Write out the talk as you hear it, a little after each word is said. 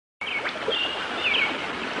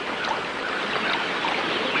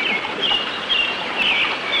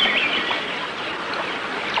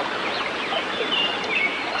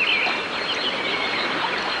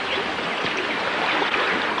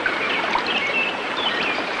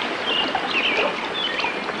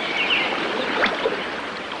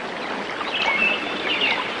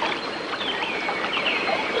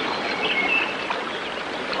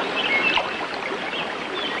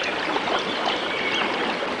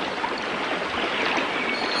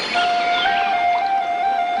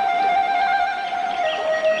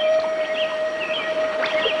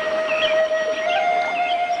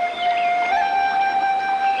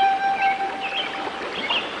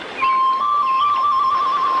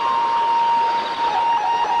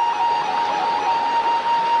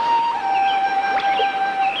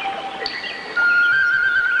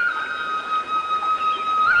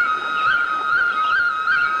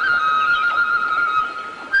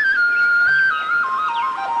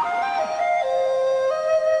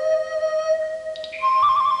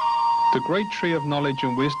The great tree of knowledge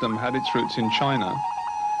and wisdom had its roots in China,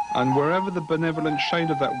 and wherever the benevolent shade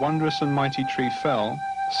of that wondrous and mighty tree fell,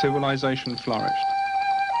 civilization flourished.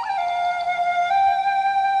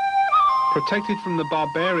 Protected from the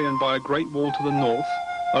barbarian by a great wall to the north,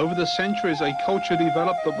 over the centuries a culture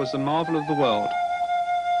developed that was the marvel of the world.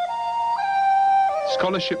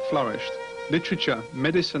 Scholarship flourished. Literature,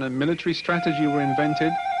 medicine and military strategy were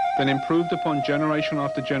invented, then improved upon generation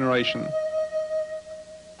after generation.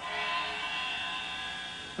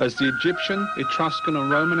 As the Egyptian, Etruscan and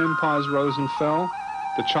Roman empires rose and fell,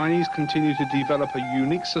 the Chinese continued to develop a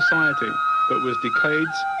unique society that was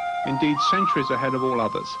decades, indeed centuries ahead of all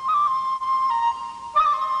others.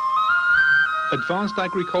 Advanced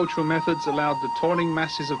agricultural methods allowed the toiling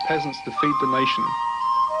masses of peasants to feed the nation.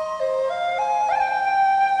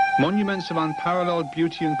 Monuments of unparalleled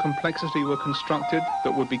beauty and complexity were constructed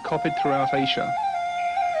that would be copied throughout Asia.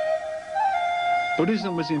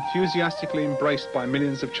 Buddhism was enthusiastically embraced by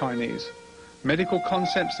millions of Chinese. Medical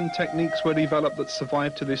concepts and techniques were developed that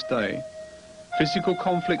survive to this day. Physical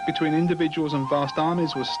conflict between individuals and vast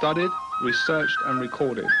armies was studied, researched and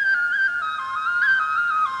recorded.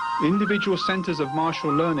 Individual centers of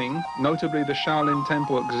martial learning, notably the Shaolin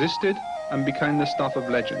Temple, existed and became the stuff of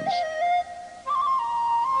legends.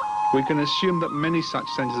 We can assume that many such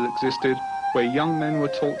centers existed where young men were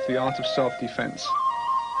taught the art of self-defense.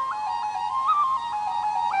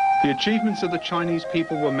 The achievements of the Chinese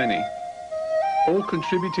people were many. All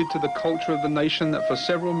contributed to the culture of the nation that for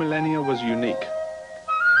several millennia was unique.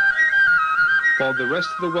 While the rest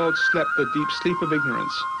of the world slept the deep sleep of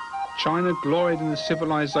ignorance, China gloried in a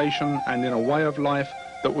civilization and in a way of life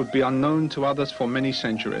that would be unknown to others for many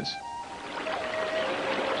centuries.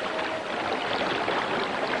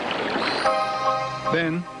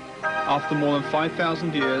 Then, after more than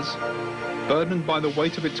 5,000 years, burdened by the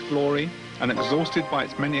weight of its glory and exhausted by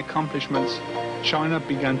its many accomplishments, China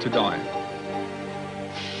began to die.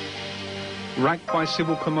 Racked by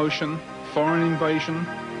civil commotion, foreign invasion,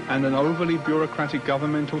 and an overly bureaucratic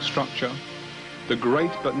governmental structure, the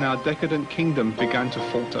great but now decadent kingdom began to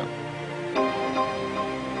falter.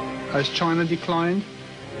 As China declined,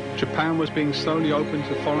 Japan was being slowly opened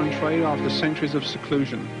to foreign trade after centuries of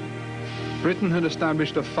seclusion. Britain had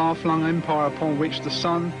established a far-flung empire upon which the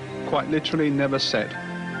sun, quite literally, never set,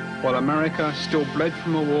 while America still bled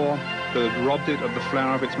from a war that had robbed it of the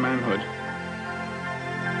flower of its manhood.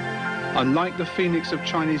 Unlike the phoenix of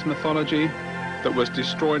Chinese mythology, that was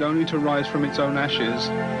destroyed only to rise from its own ashes,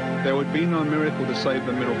 there would be no miracle to save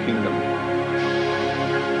the Middle Kingdom.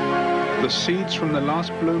 The seeds from the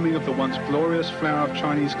last blooming of the once glorious flower of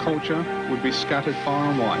Chinese culture would be scattered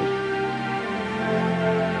far and wide.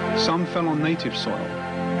 Some fell on native soil,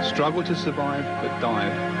 struggled to survive, but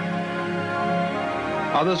died.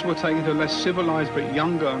 Others were taken to less civilized but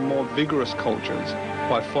younger and more vigorous cultures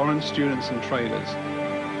by foreign students and traders.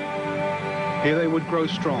 Here they would grow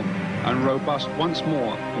strong and robust once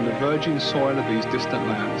more in the virgin soil of these distant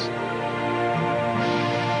lands.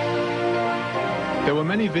 There were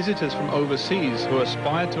many visitors from overseas who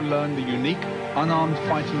aspired to learn the unique, unarmed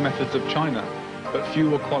fighting methods of China, but few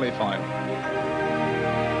were qualified.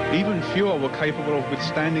 Even fewer were capable of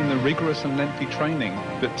withstanding the rigorous and lengthy training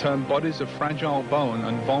that turned bodies of fragile bone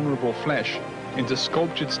and vulnerable flesh into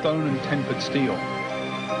sculptured stone and tempered steel.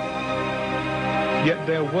 Yet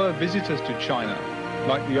there were visitors to China,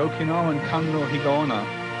 like the Okinawan Morio Higaonna,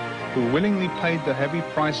 who willingly paid the heavy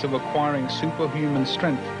price of acquiring superhuman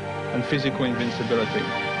strength and physical invincibility.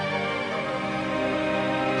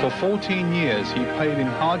 For 14 years he paid in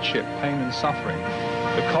hardship, pain and suffering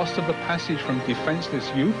the cost of the passage from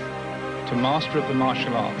defenseless youth to master of the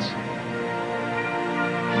martial arts.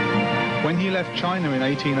 When he left China in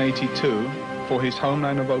 1882 for his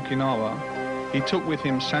homeland of Okinawa, he took with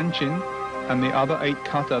him Sanchin and the other 8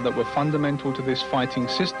 kata that were fundamental to this fighting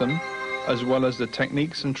system, as well as the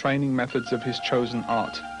techniques and training methods of his chosen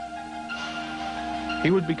art.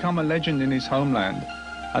 He would become a legend in his homeland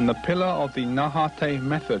and the pillar of the Nahate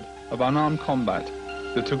method of unarmed combat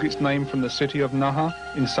that took its name from the city of Naha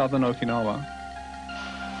in southern Okinawa.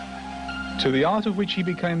 To the art of which he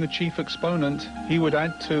became the chief exponent, he would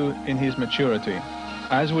add to in his maturity,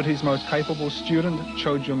 as would his most capable student,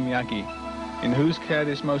 Chojun Miyagi, in whose care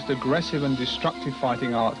this most aggressive and destructive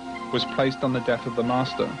fighting art was placed on the death of the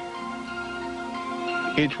master.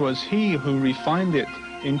 It was he who refined it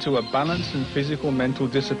into a balanced and physical mental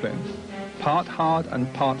discipline, part hard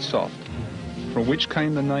and part soft, from which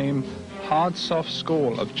came the name Hard Soft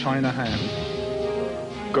School of China Hand,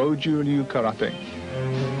 goju-ryu karate.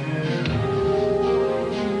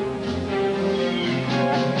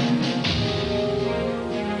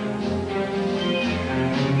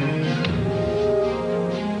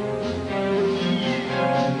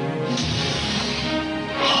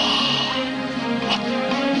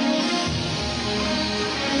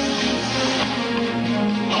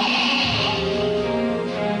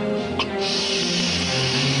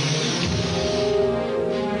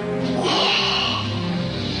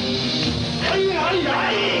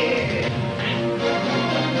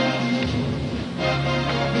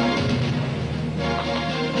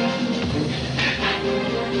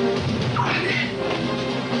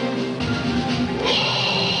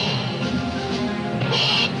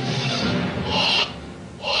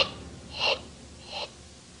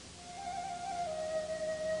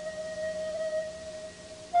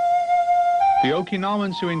 The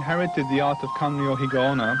Okinawans who inherited the art of Morio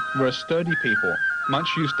Higaonna were a sturdy people, much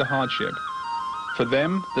used to hardship. For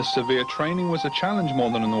them, the severe training was a challenge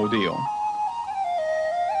more than an ordeal.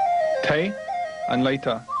 Te, and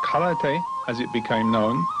later karate, as it became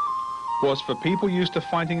known, was for people used to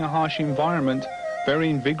fighting a harsh environment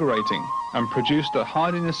very invigorating and produced a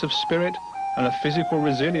hardiness of spirit and a physical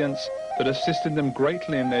resilience that assisted them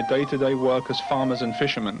greatly in their day-to-day work as farmers and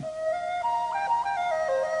fishermen.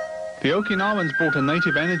 The Okinawans brought a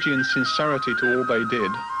native energy and sincerity to all they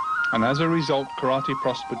did, and as a result, karate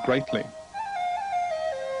prospered greatly.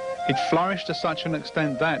 It flourished to such an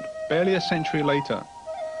extent that, barely a century later,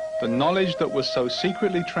 the knowledge that was so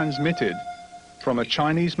secretly transmitted from a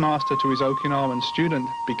Chinese master to his Okinawan student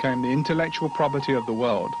became the intellectual property of the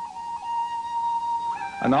world.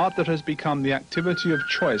 An art that has become the activity of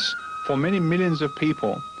choice for many millions of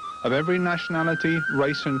people of every nationality,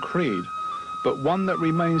 race and creed, but one that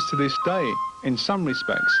remains to this day, in some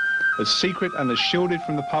respects, as secret and as shielded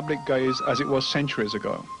from the public gaze as it was centuries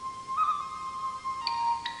ago.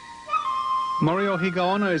 Morio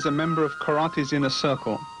Higaonna is a member of karate's inner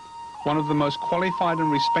circle, one of the most qualified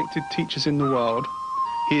and respected teachers in the world.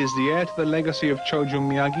 He is the heir to the legacy of Chojun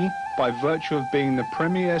Miyagi by virtue of being the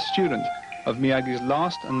premier student of Miyagi's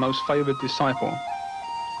last and most favored disciple.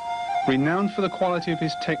 Renowned for the quality of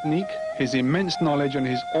his technique, his immense knowledge and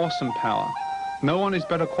his awesome power, no one is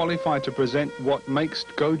better qualified to present what makes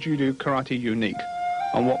goju-ryu karate unique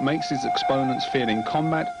and what makes its exponents feel in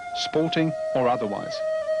combat, sporting or otherwise.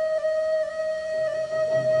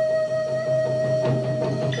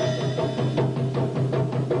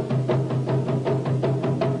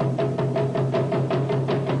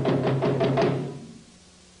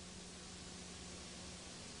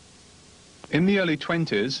 In the early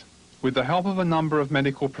 20s, with the help of a number of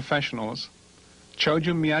medical professionals,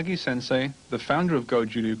 Chojun Miyagi-sensei, the founder of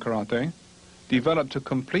goju-ryu karate, developed a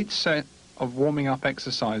complete set of warming-up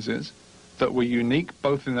exercises that were unique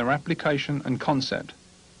both in their application and concept.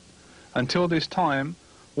 Until this time,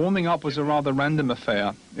 warming up was a rather random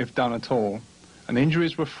affair, if done at all, and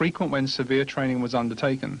injuries were frequent when severe training was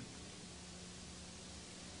undertaken.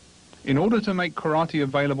 In order to make karate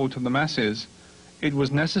available to the masses, it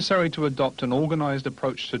was necessary to adopt an organized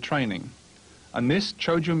approach to training, and this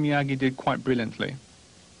Chojun Miyagi did quite brilliantly.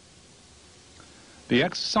 The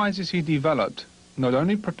exercises he developed not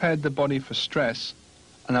only prepared the body for stress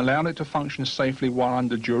and allowed it to function safely while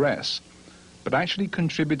under duress, but actually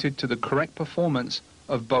contributed to the correct performance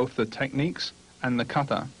of both the techniques and the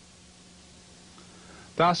kata.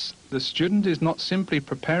 Thus, the student is not simply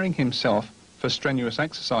preparing himself for strenuous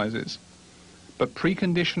exercises, but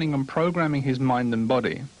preconditioning and programming his mind and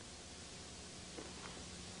body.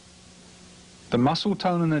 The muscle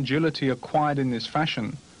tone and agility acquired in this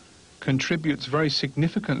fashion contributes very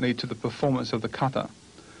significantly to the performance of the kata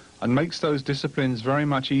and makes those disciplines very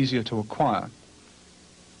much easier to acquire.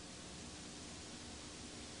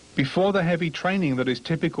 Before the heavy training that is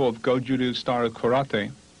typical of goju-ryu style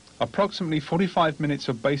karate, approximately 45 minutes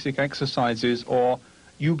of basic exercises or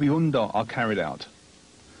yubi-undo are carried out.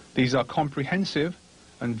 These are comprehensive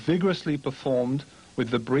and vigorously performed with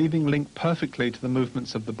the breathing linked perfectly to the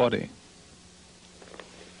movements of the body.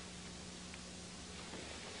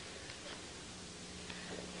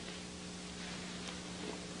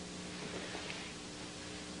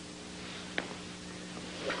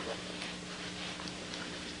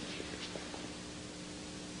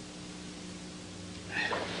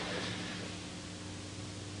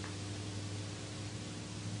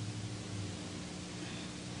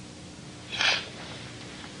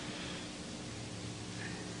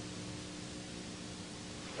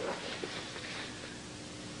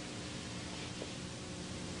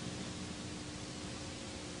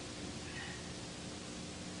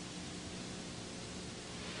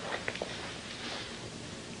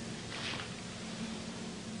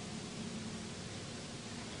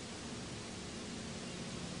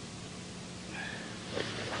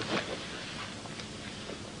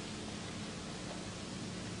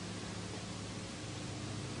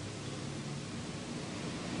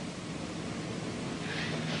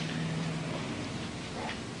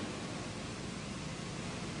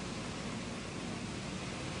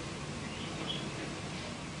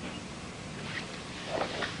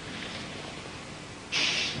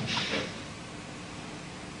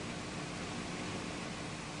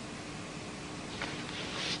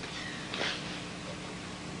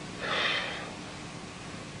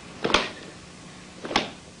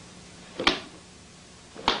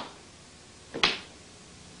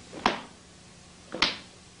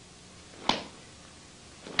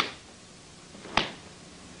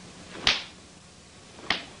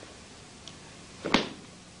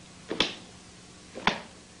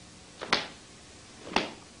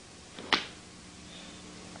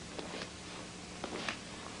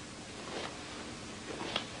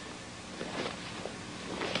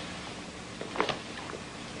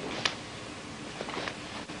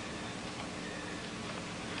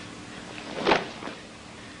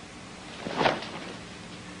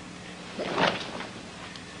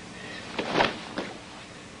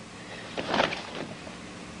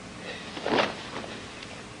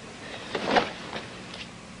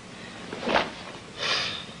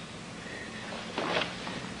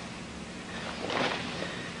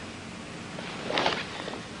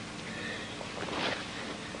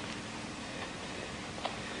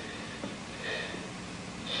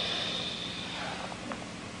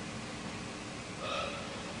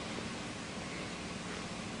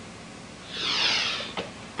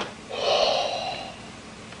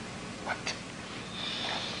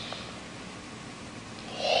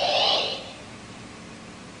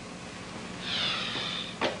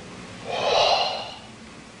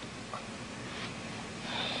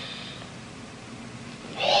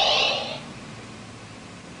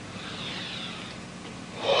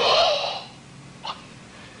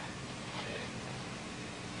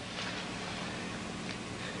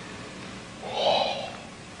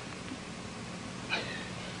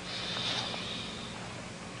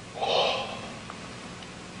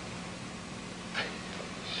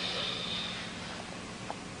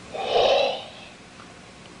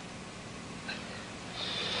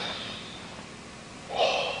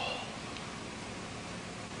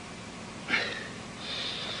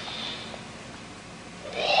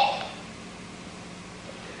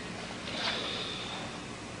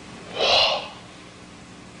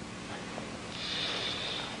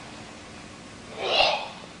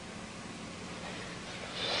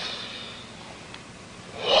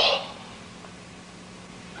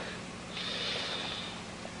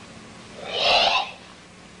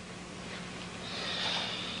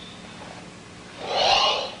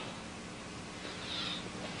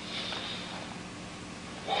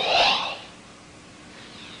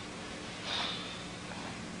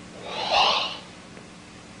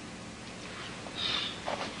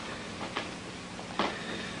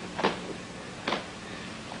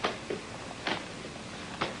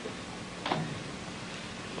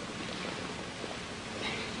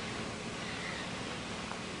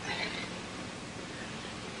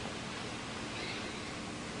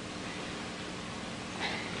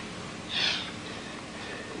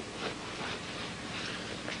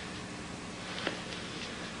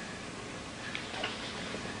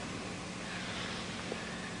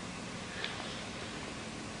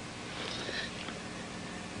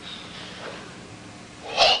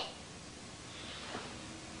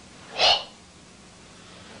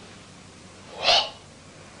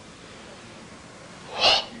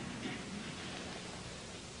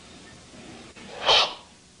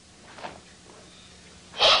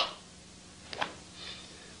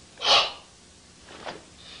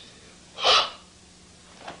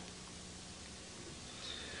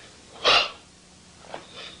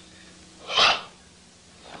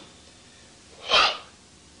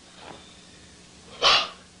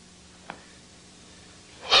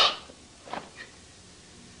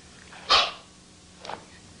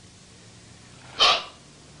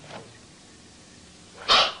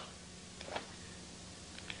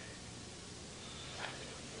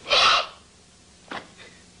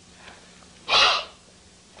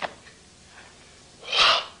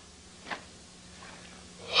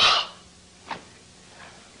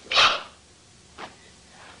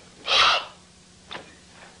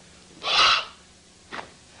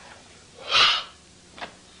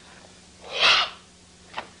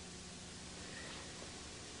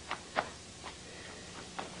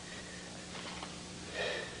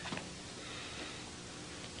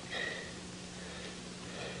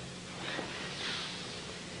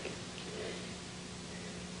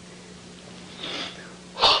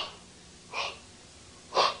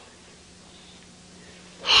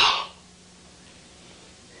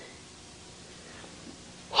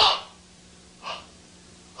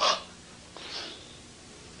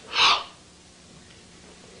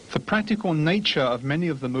 The practical nature of many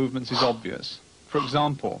of the movements is obvious. For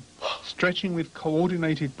example, stretching with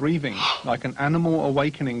coordinated breathing, like an animal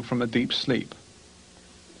awakening from a deep sleep.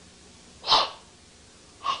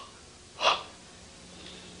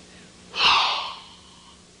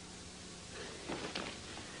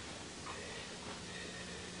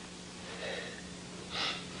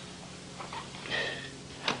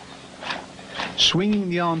 Swinging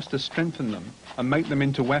the arms to strengthen them and make them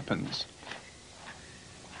into weapons.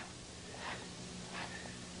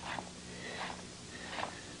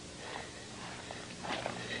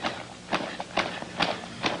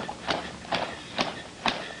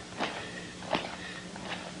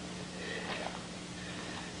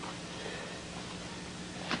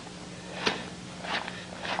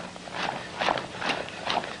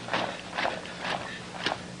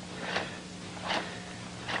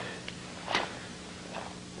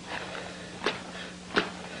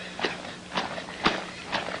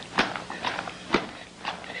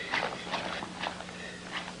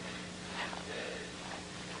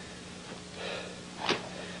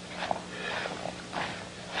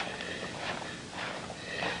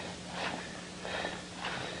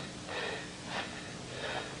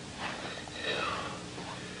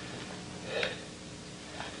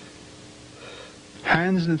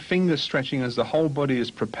 Hands and finger stretching as the whole body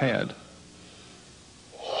is prepared.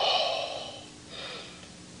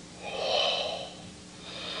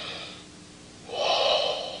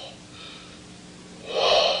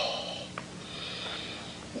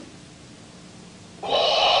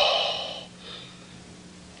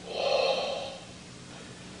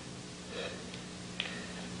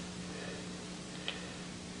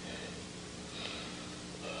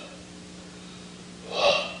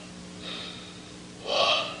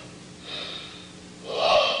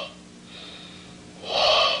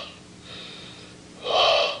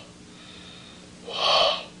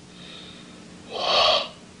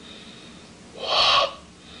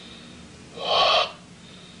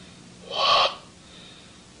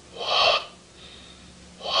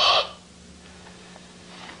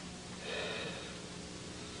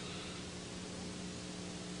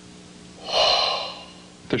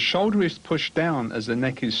 The shoulder is pushed down as the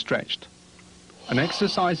neck is stretched. An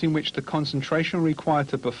exercise in which the concentration required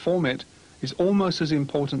to perform it is almost as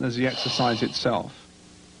important as the exercise itself.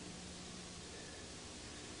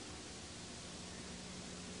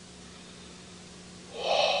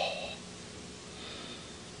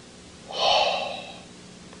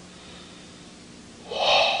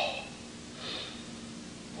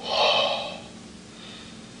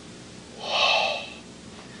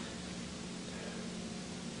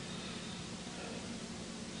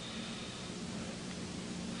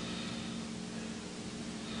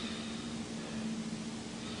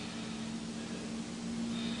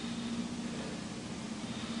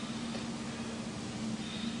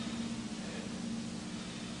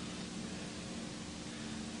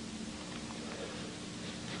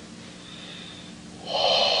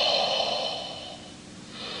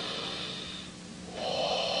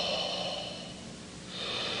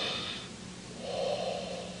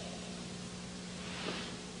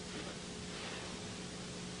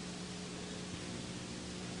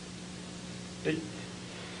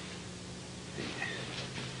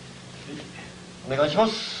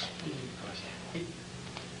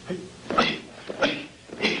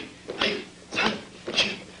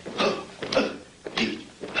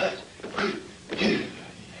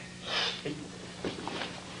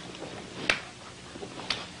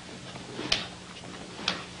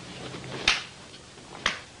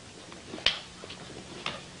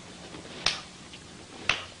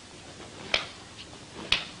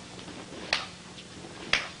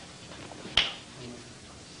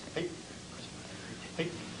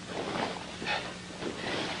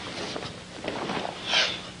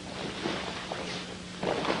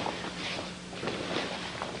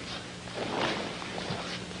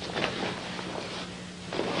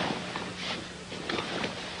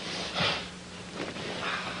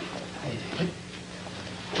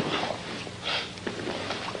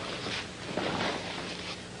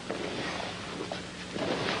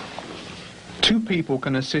 Two people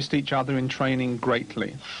can assist each other in training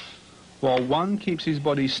greatly. While one keeps his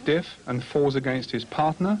body stiff and falls against his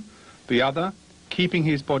partner, the other, keeping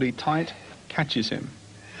his body tight, catches him.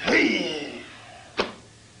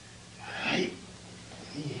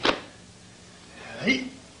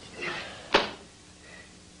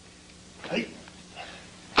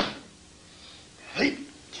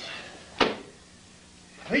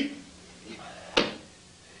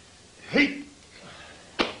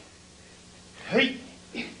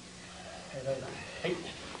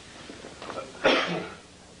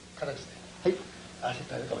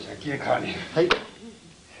 切り替わり。はい。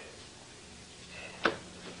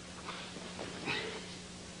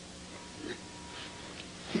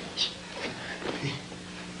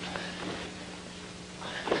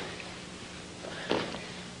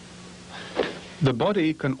The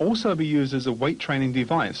body can also be used as a weight training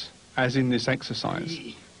device, as in this exercise.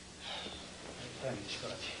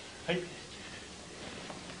 はい。はい。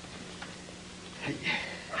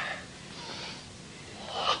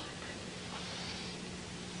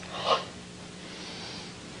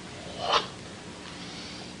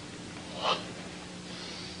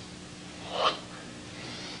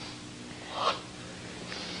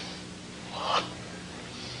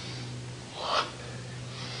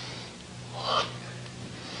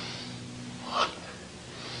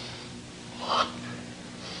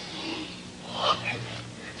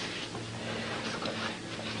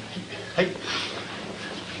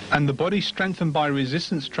And the body strengthened by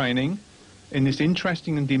resistance training in this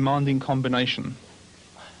interesting and demanding combination.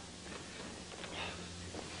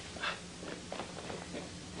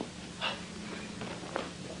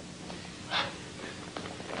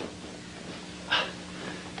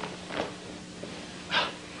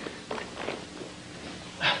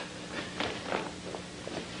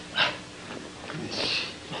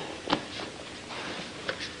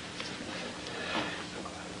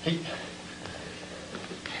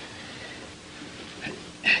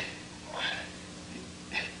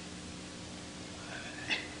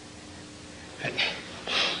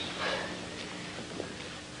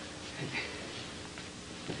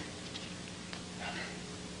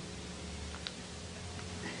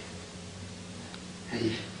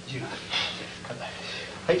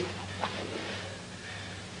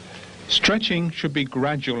 Stretching should be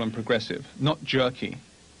gradual and progressive, not jerky.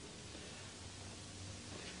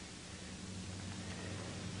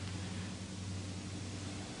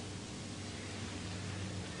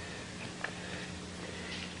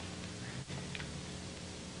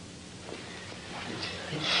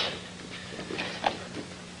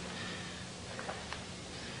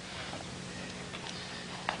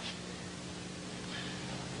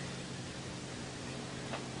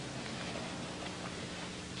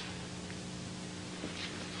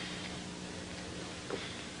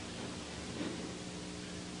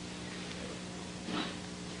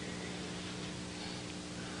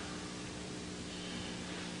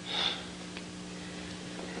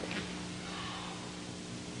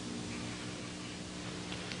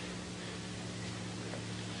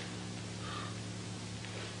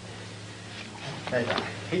はい。は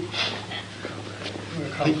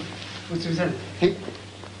い。うつ伏せ。はい。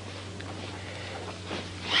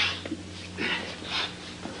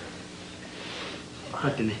こう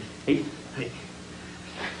やってね。はい。はい。はい。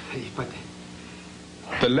引っ張って。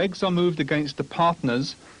The legs are moved against the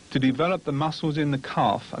partners to develop the muscles in the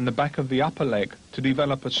calf and the back of the upper leg to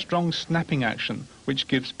develop a strong snapping action which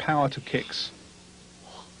gives power to kicks.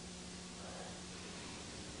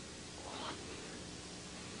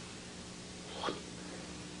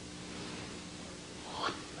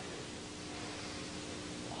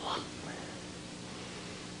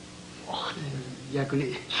逆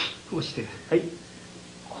に押して。はい。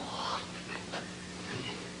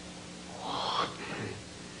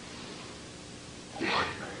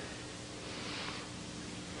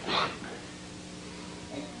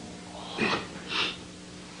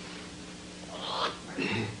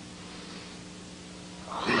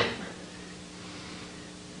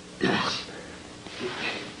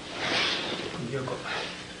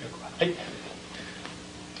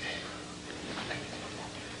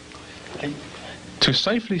To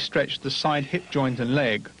safely stretch the side hip joint and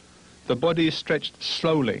leg, the body is stretched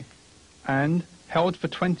slowly and held for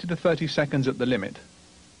 20 to 30 seconds at the limit.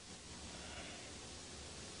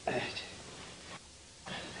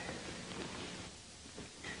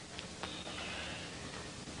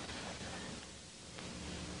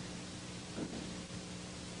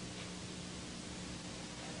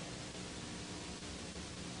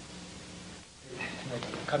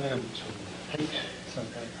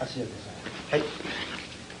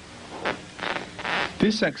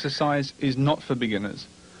 This exercise is not for beginners,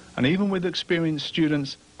 and even with experienced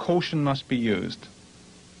students, caution must be used.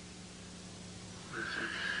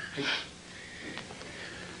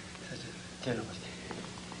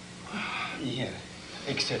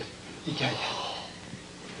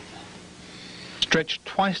 Stretch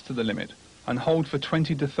twice to the limit and hold for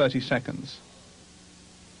 20 to 30 seconds.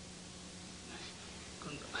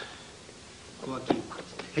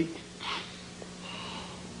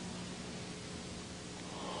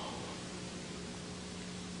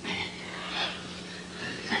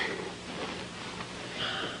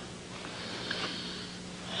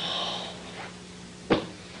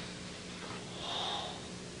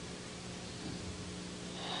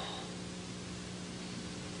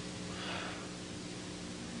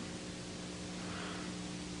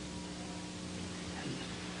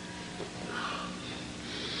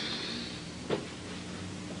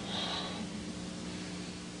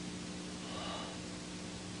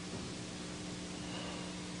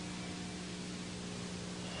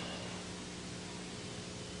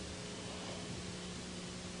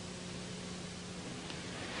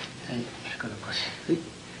 はい。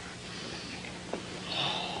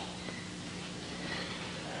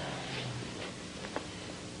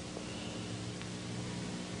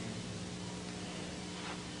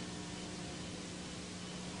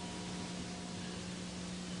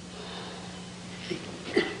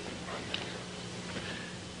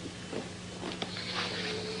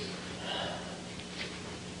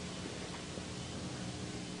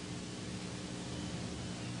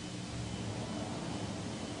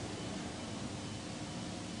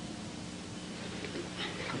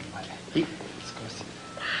はい、少し。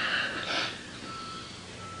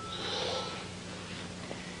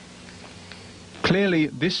Clearly,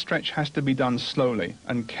 this stretch has to be done slowly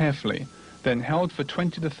and carefully, then held for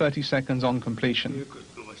 20 to 30 seconds on completion. ゆっくり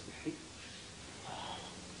伸ばして、はい。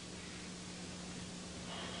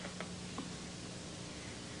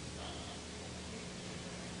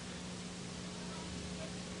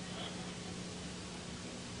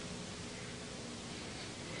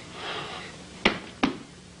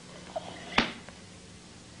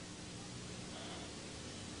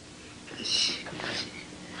よし、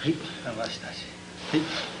はい、伸ばしたし、はい。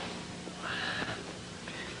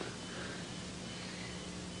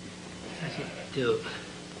手を、はい。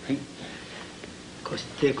こうし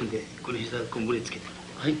て手組んで、この膝を胸つけて、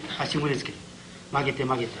はい。足胸つけて、曲げて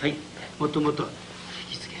曲げて、はい。もっともっと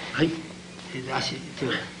引きつけ、はい。で、足、手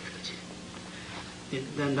を、で、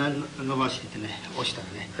だんだん伸ばしてね、押したら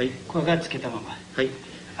ね、はい。ここがつけたまま、はい。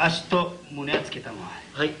足と胸はつけたまま、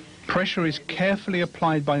はい。Pressure is carefully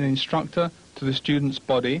applied by the instructor to the student's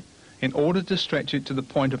body in order to stretch it to the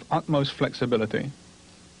point of utmost flexibility.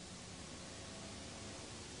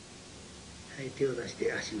 はい、手を出し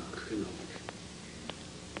て足の茎の。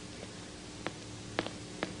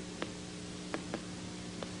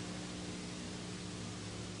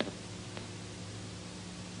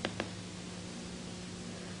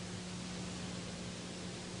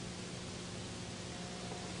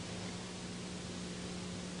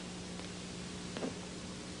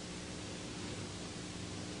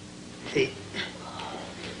はい。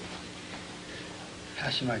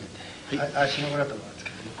足曲げて、はい、足の裏とかつけ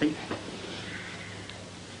て、はい。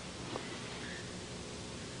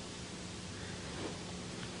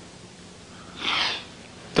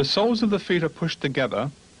The soles of the feet are pushed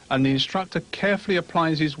together, and the instructor carefully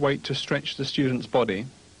applies his weight to stretch the student's body.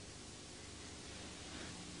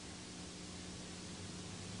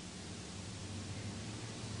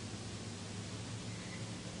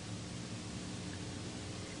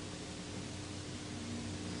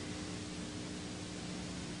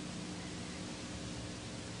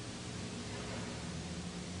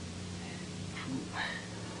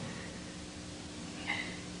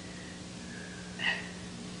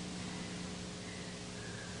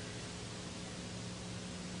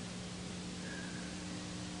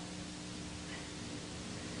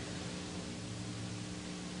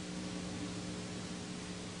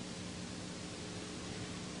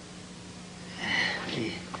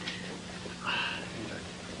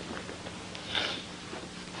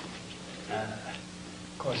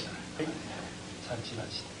こうしたら、はい、3、4、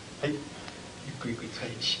8、はい、ゆっくりゆっくり使い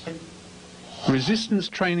し、はい。Resistance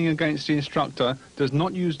training against the instructor does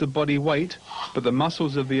not use the body weight, but the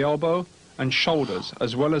muscles of the elbow and shoulders,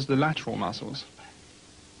 as well as the lateral muscles.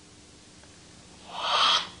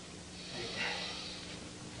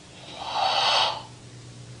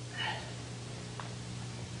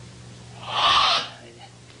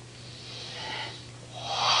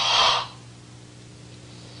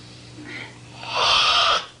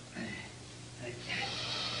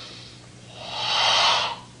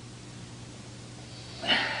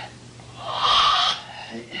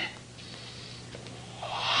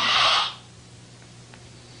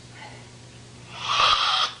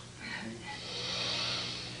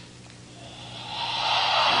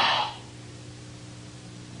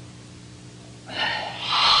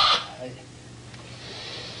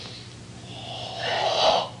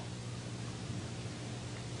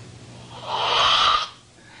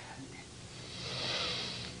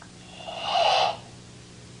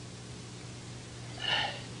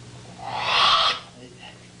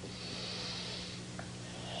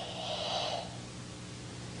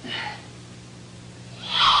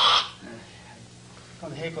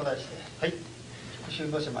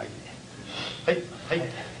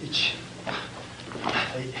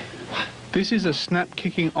 This is a snap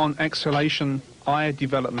kicking on exhalation eye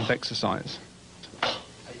development exercise.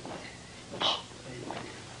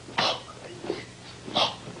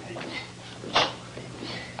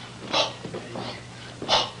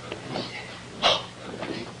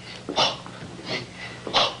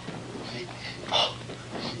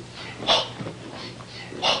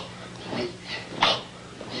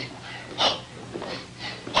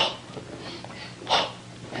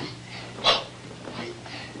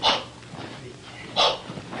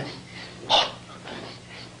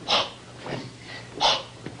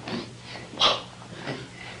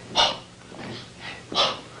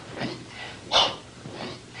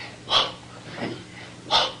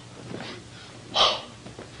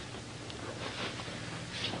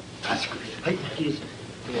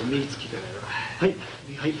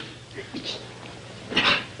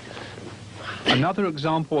 Another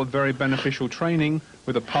example of very beneficial training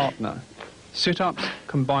with a partner, sit-ups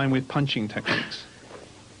combined with punching techniques.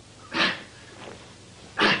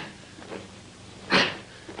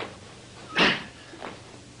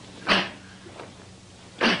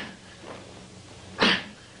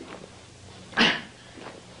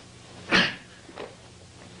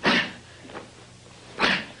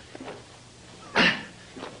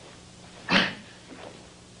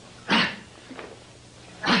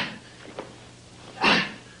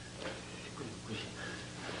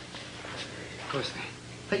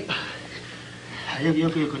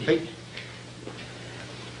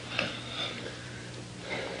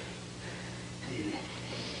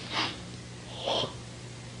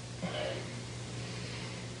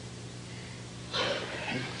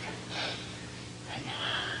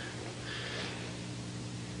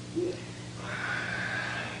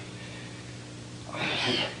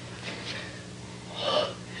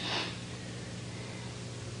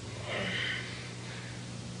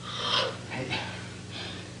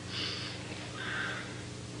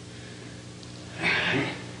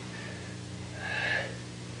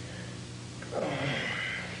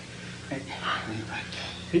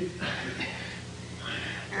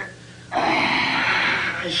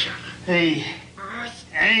 Hey.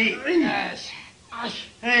 Hey.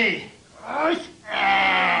 Hey. Hey.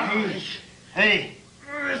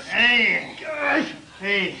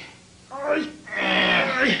 Hey.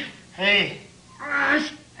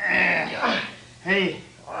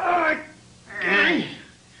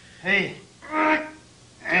 Hey. Hey.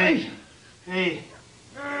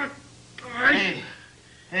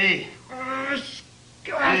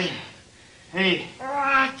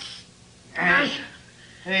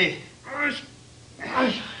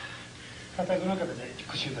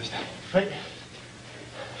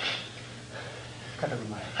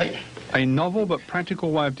 Hey. A novel but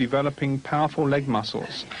practical way of developing powerful leg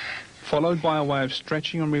muscles, followed by a way of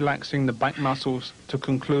stretching and relaxing the back muscles to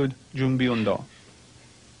conclude Junbi Undo.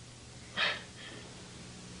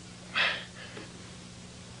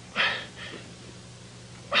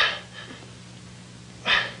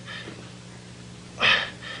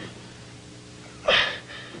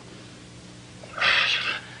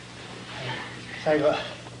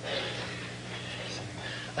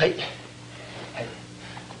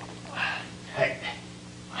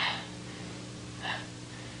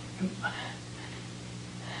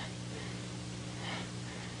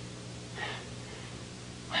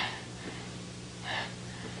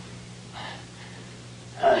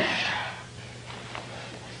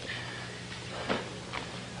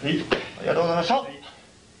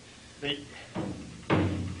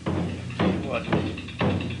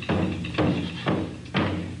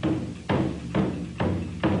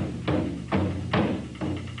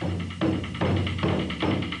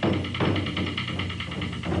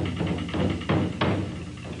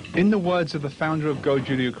 In the words of the founder of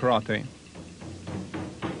goju-ryu karate,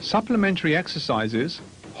 supplementary exercises,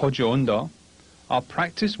 goju-ryu, are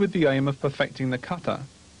practiced with the aim of perfecting the kata.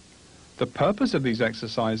 The purpose of these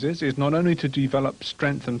exercises is not only to develop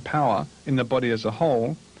strength and power in the body as a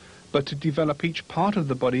whole, but to develop each part of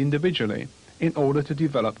the body individually in order to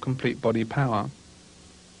develop complete body power.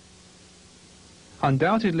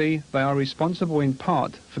 Undoubtedly, they are responsible in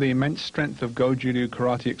part for the immense strength of goju-ryu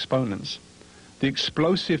karate exponents, the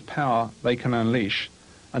explosive power they can unleash,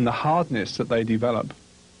 and the hardness that they develop.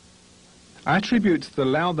 Attributes that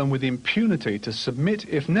allow them with impunity to submit,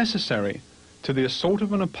 if necessary, to the assault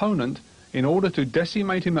of an opponent in order to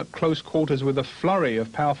decimate him at close quarters with a flurry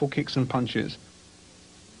of powerful kicks and punches,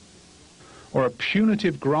 or a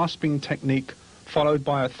punitive grasping technique followed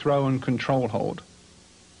by a throw and control hold.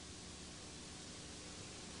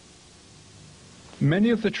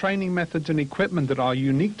 Many of the training methods and equipment that are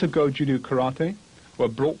unique to goju-ryu karate were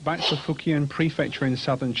brought back to Fujian Prefecture in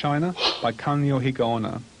southern China by Morio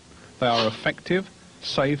Higaonna. They are effective,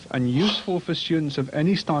 safe, and useful for students of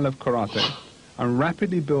any style of karate, and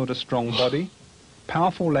rapidly build a strong body,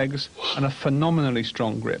 powerful legs, and a phenomenally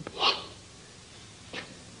strong grip.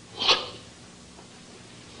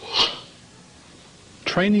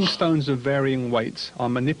 Training stones of varying weights are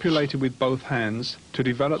manipulated with both hands to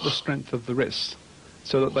develop the strength of the wrists,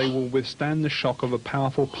 so that they will withstand the shock of a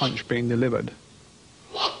powerful punch being delivered.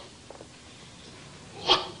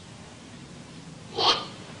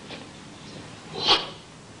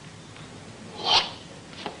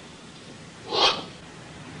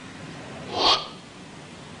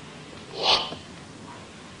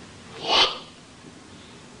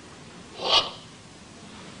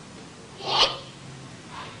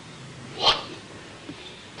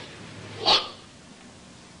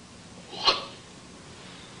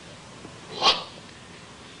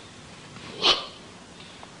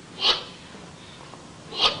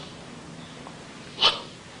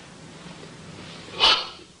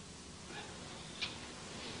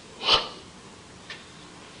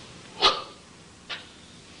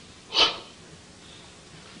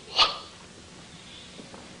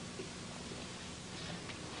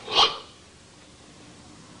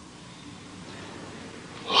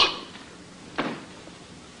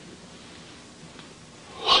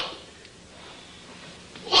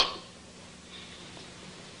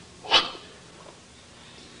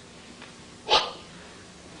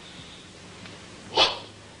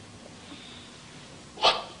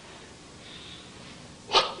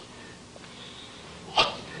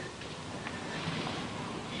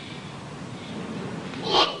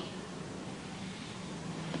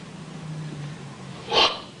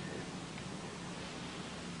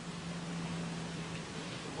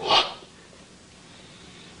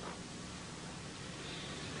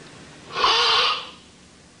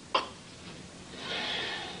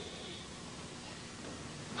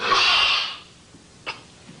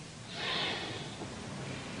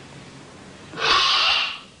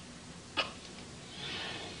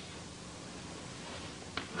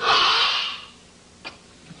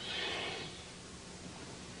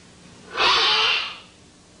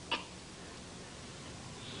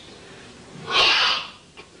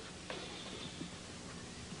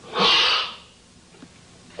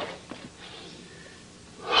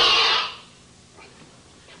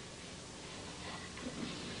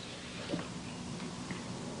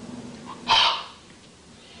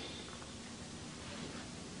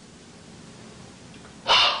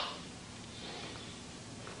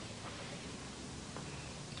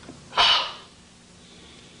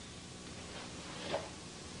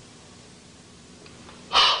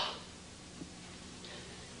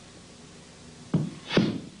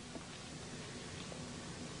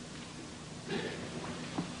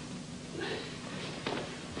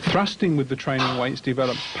 Thrusting with the training weights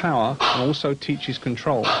develops power and also teaches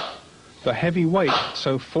control. The heavy weight,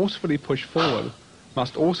 so forcefully pushed forward,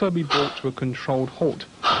 must also be brought to a controlled halt,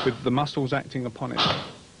 with the muscles acting upon it.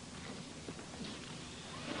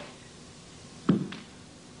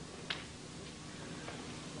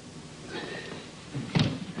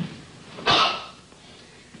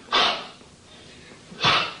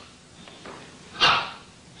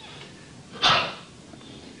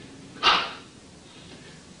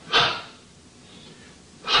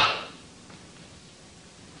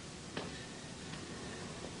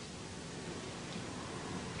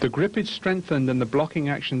 The grip is strengthened and the blocking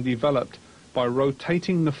action developed by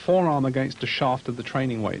rotating the forearm against the shaft of the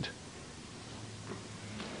training weight.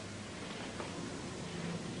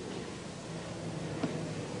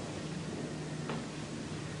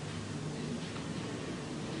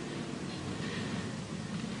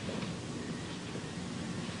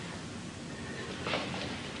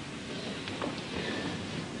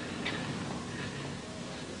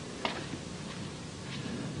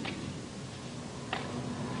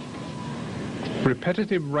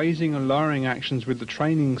 Repetitive raising and lowering actions with the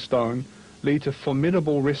training stone lead to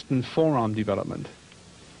formidable wrist and forearm development,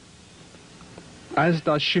 as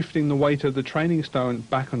does shifting the weight of the training stone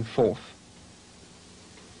back and forth.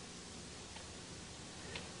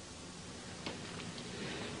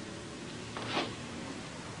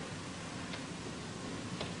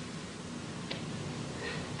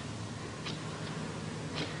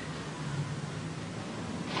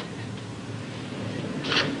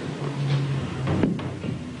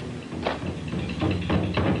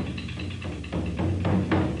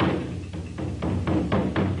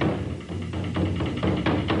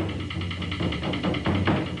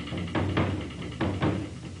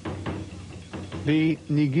 The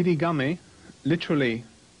nigirigame, literally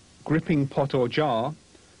gripping pot or jar,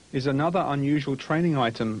 is another unusual training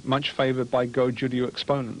item much favored by goju-ryu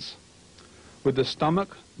exponents. With the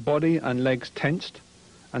stomach, body and legs tensed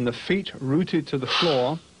and the feet rooted to the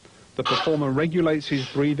floor, the performer regulates his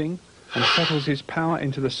breathing and settles his power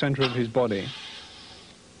into the center of his body.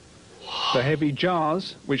 The heavy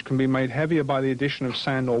jars, which can be made heavier by the addition of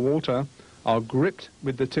sand or water, are gripped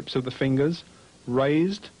with the tips of the fingers,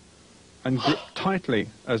 raised and gripped tightly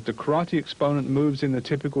as the karate exponent moves in the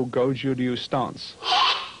typical goju-ryu stance.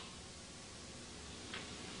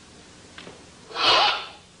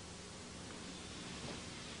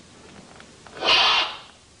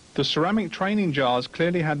 The ceramic training jars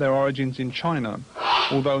clearly had their origins in China,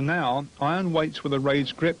 although now iron weights with a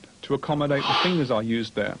raised grip to accommodate the fingers are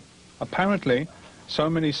used there. Apparently, so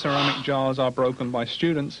many ceramic jars are broken by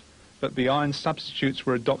students that the iron substitutes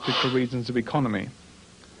were adopted for reasons of economy.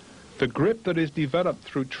 The grip that is developed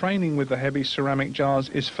through training with the heavy ceramic jars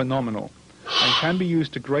is phenomenal and can be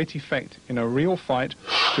used to great effect in a real fight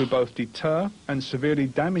to both deter and severely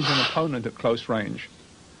damage an opponent at close range.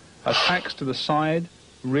 Attacks to the side,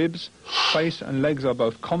 ribs, face and legs are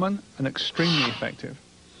both common and extremely effective.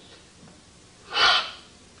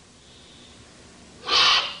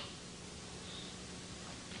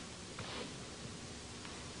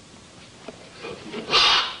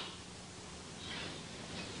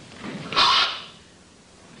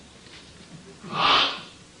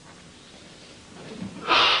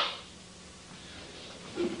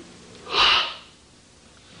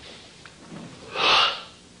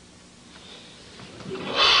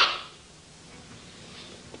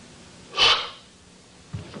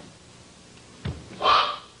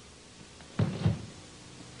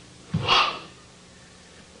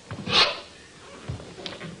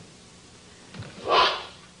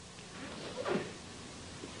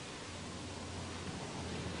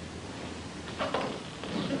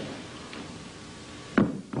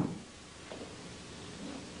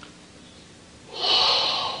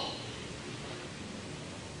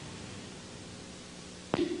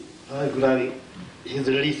 Grabbing his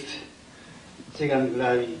wrist, second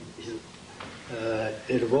grabbing his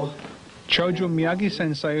elbow. Chojo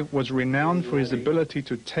Miyagi-sensei was renowned for his ability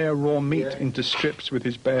to tear raw meat into strips with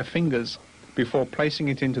his bare fingers before placing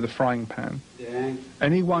it into the frying pan.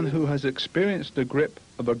 Anyone who has experienced the grip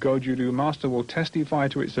of a goju-ryu master will testify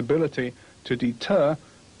to its ability to deter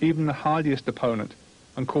even the hardiest opponent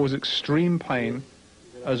and cause extreme pain,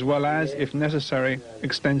 as well as, if necessary,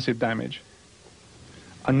 extensive damage.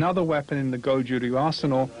 Another weapon in the goju-ryu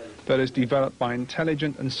arsenal that is developed by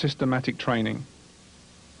intelligent and systematic training.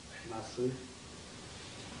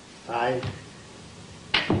 Side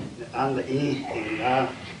and in and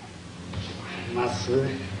out, muscle,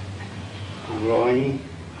 groin,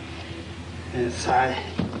 and side.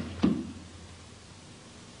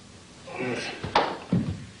 Yes.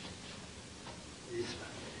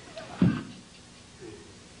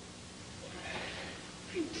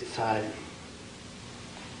 side.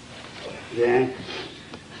 Then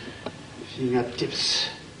fingertips.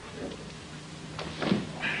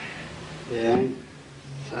 Then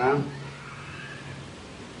thumb.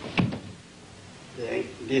 Then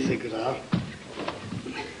this glove.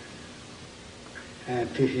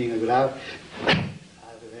 And two finger glove.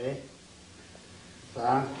 Other way.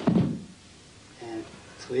 Thumb. And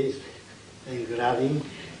twist. Then grabbing.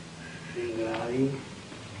 Then grabbing.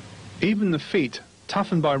 Even the feet,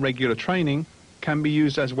 toughened by regular training, can be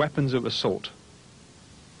used as weapons of assault.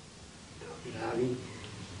 Grabbing.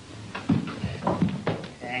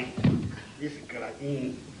 And this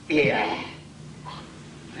grabbing. Yeah.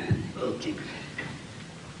 Okay.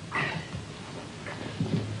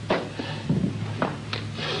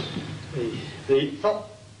 So.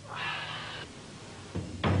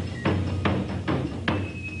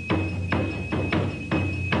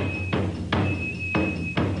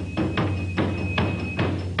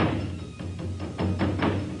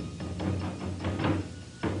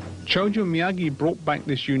 Chojo Miyagi brought back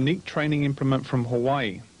this unique training implement from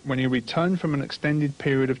Hawaii when he returned from an extended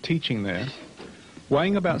period of teaching there.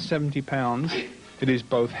 Weighing about 70 pounds, it is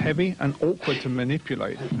both heavy and awkward to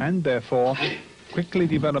manipulate, and therefore quickly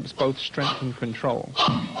develops both strength and control.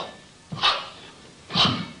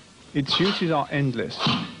 Its uses are endless.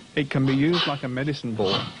 It can be used like a medicine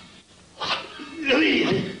ball.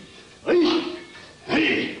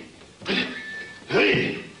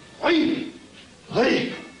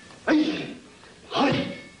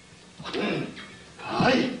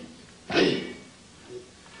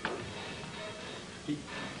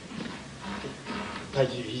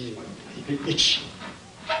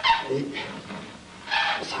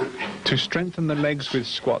 To strengthen the legs with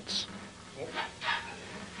squats.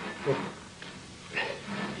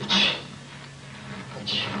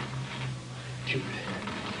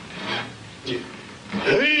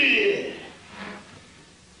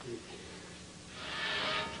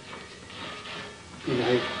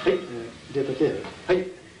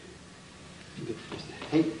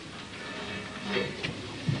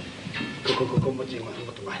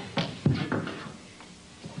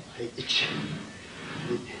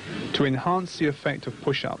 To enhance the effect of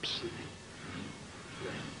push-ups.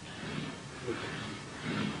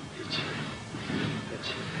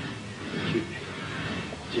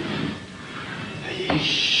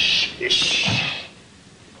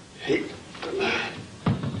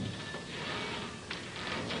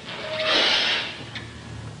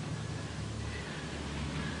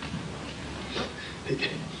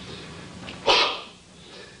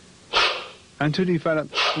 And to develop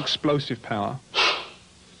explosive power.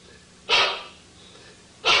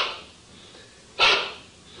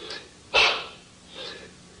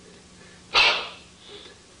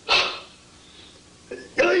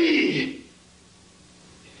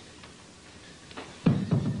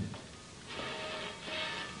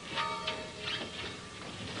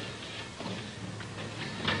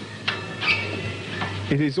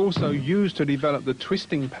 It is also used to develop the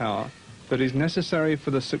twisting power that is necessary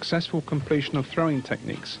for the successful completion of throwing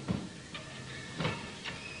techniques.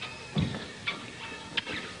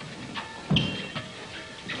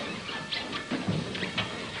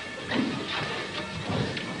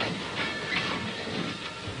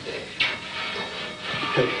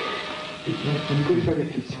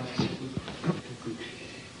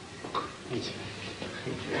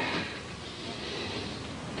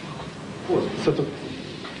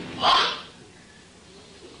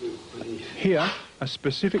 Here, a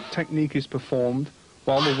specific technique is performed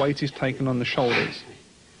while the weight is taken on the shoulders.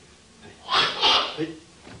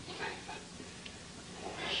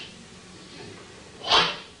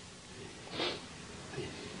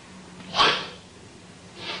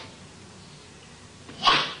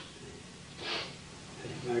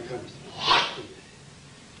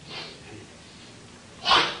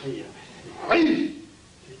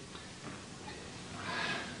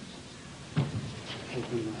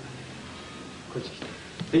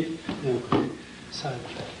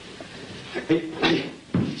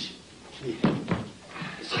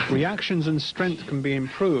 Reactions and strength can be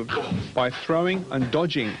improved by throwing and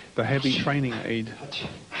dodging the heavy training aid.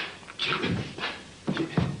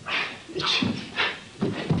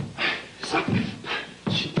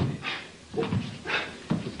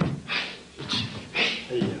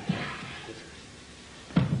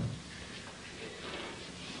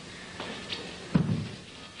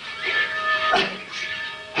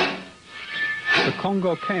 The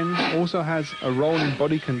Kongo Ken also has a role in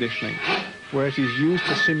body conditioning, where it is used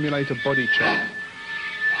to simulate a body check.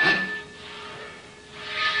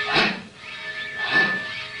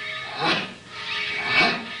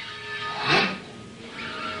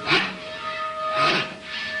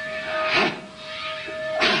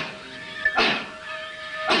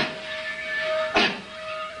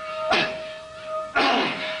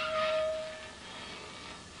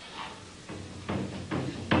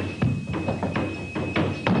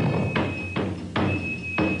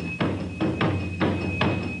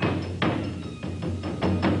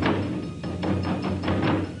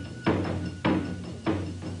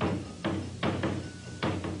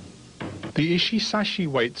 The ishi-sashi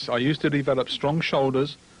weights are used to develop strong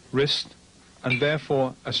shoulders, wrist, and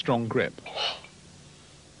therefore a strong grip.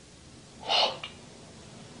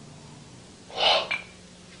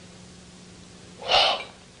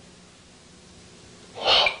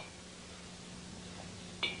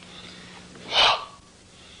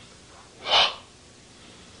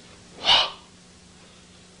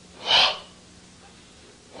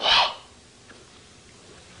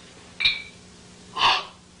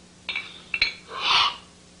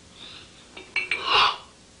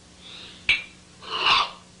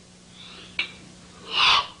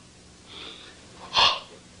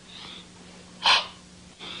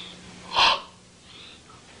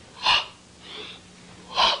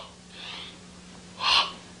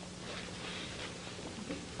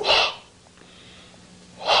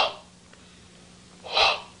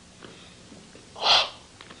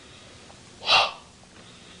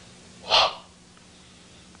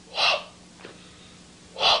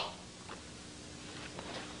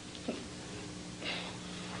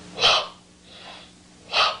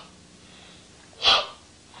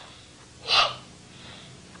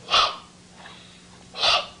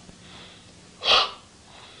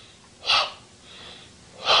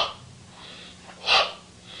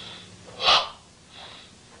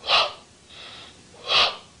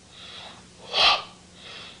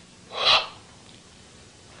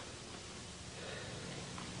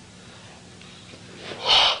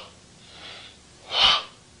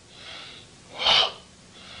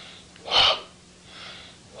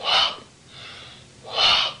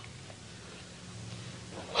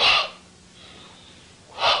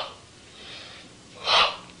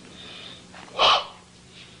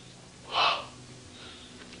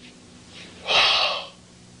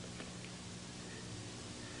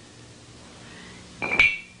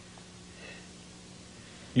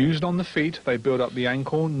 Used on the feet, they build up the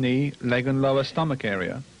ankle, knee, leg and lower stomach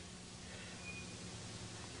area.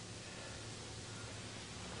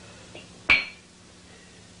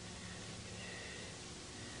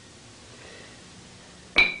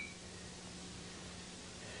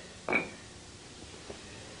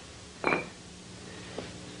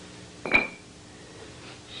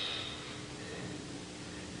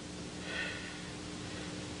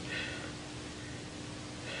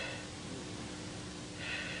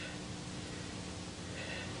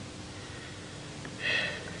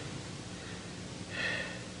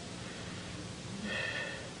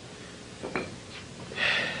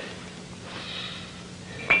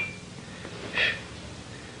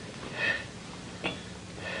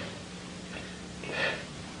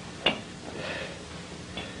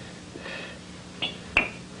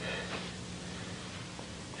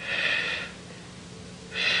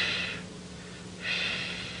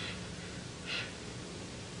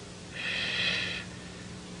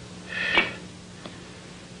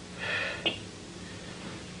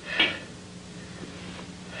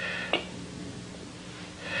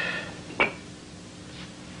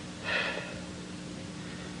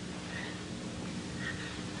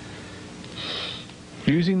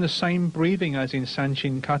 Using the same breathing as in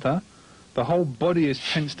Sanchin Kata, the whole body is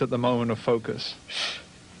tensed at the moment of focus.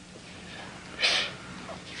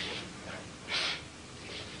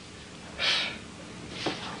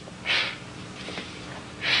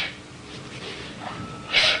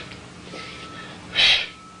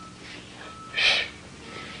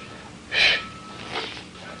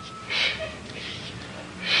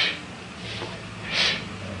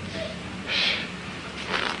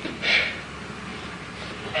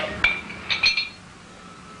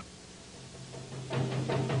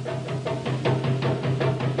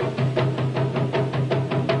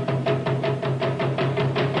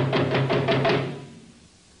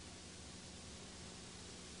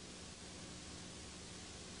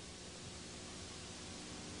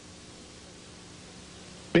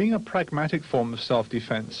 Being a pragmatic form of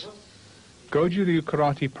self-defense, goju-ryu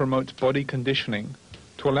karate promotes body conditioning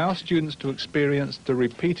to allow students to experience the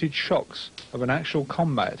repeated shocks of an actual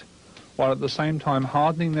combat, while at the same time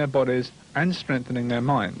hardening their bodies and strengthening their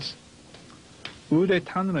minds. Ude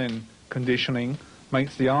tanren conditioning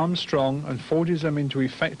makes the arms strong and forges them into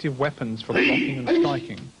effective weapons for blocking and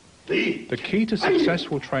striking. The key to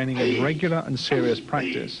successful training is regular and serious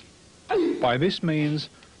practice. By this means,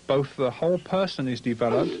 both the whole person is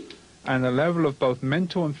developed and a level of both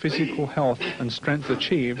mental and physical health and strength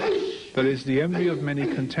achieved that is the envy of many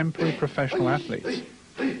contemporary professional athletes.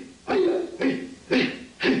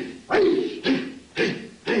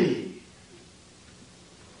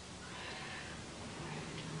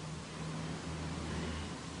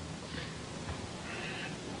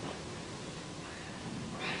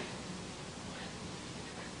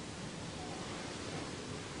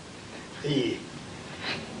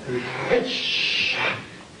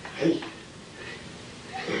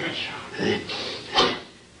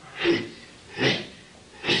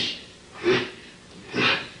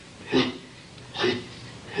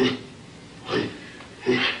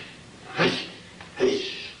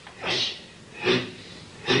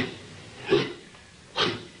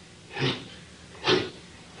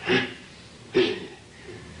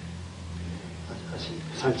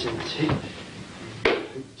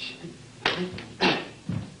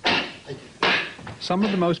 Some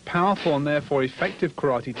of the most powerful and therefore effective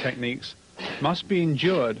karate techniques must be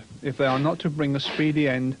endured if they are not to bring a speedy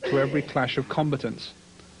end to every clash of combatants.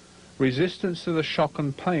 Resistance to the shock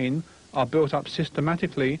and pain are built up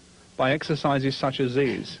systematically by exercises such as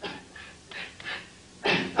these.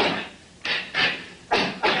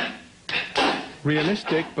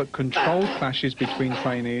 Realistic but controlled clashes between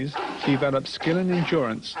trainees develop skill and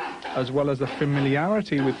endurance, as well as the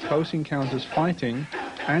familiarity with close encounters fighting,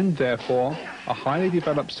 and therefore a highly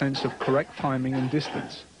developed sense of correct timing and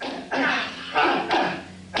distance.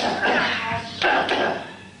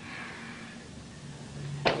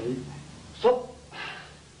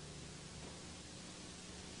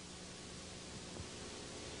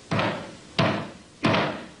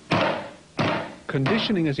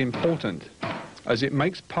 Conditioning is important, as it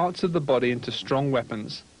makes parts of the body into strong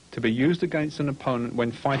weapons to be used against an opponent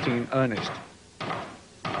when fighting in earnest.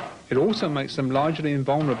 It also makes them largely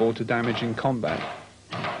invulnerable to damage in combat.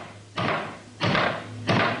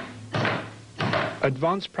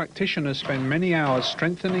 Advanced practitioners spend many hours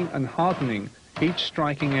strengthening and hardening each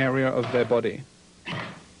striking area of their body.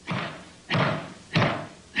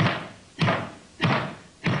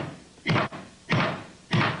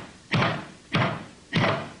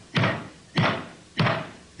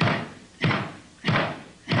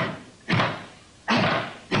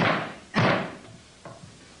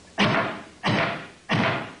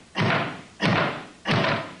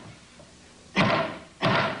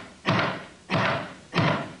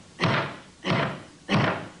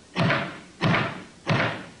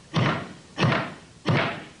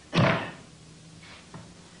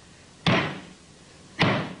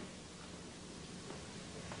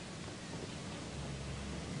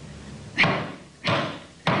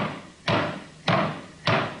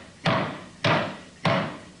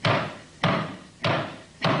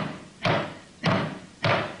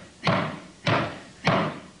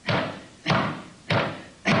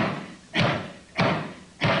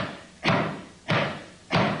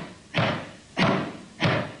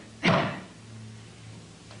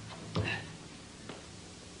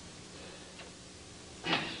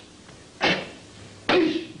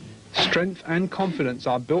 Strength and confidence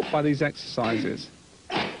are built by these exercises.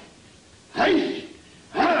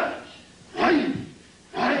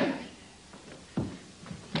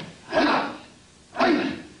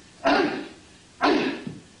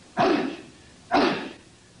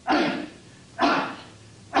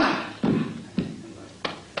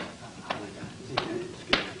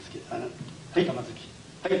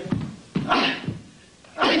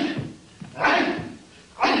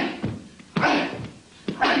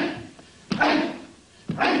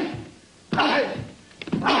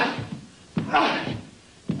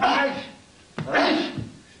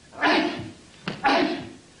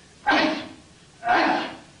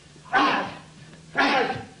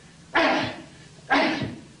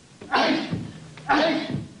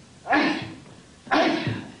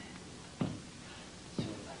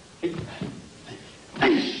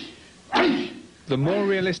 The more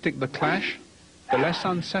realistic the clash, the less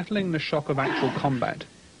unsettling the shock of actual combat.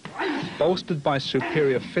 Bolstered by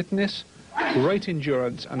superior fitness, great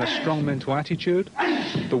endurance and a strong mental attitude,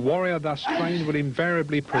 the warrior thus trained will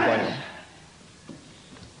invariably prevail.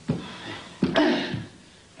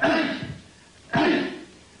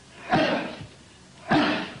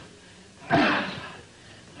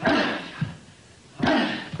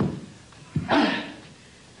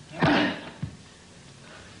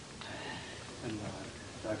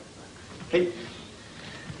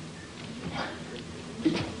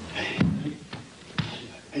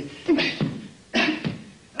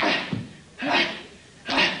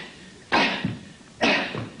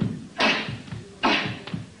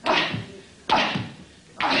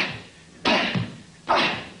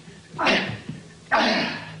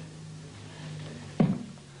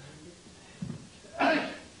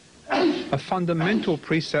 A fundamental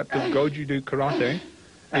precept of goju-ryu karate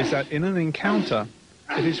is that in an encounter,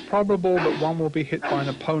 it is probable that one will be hit by an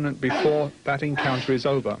opponent before that encounter is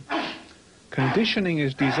over. Conditioning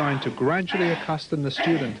is designed to gradually accustom the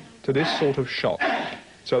student to this sort of shock,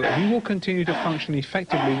 so that he will continue to function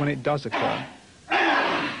effectively when it does occur.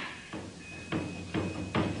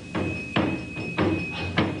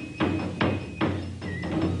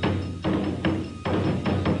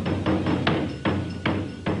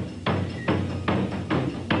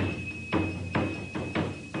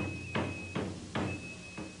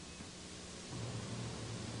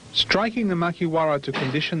 Striking the makiwara to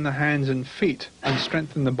condition the hands and feet and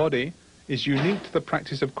strengthen the body is unique to the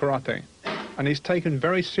practice of karate and is taken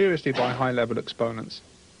very seriously by high-level exponents.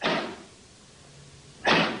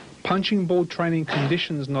 Punching board training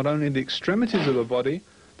conditions not only the extremities of the body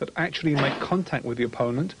that actually make contact with the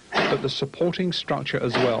opponent, but the supporting structure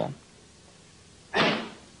as well.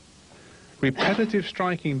 Repetitive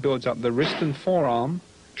striking builds up the wrist and forearm,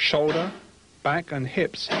 shoulder, back and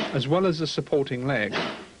hips, as well as the supporting leg.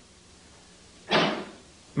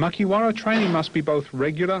 Makiwara training must be both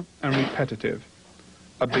regular and repetitive.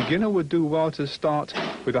 A beginner would do well to start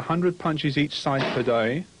with 100 punches each side per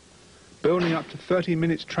day, building up to 30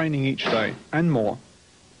 minutes training each day, and more.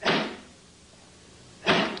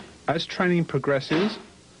 As training progresses,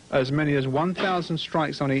 as many as 1,000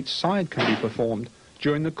 strikes on each side can be performed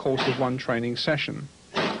during the course of one training session.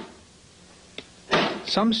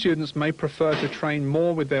 Some students may prefer to train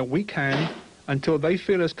more with their weak hand until they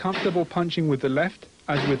feel as comfortable punching with the left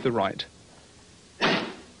as with the right.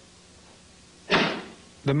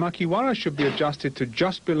 The makiwara should be adjusted to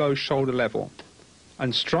just below shoulder level,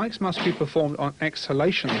 and strikes must be performed on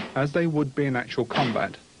exhalation as they would be in actual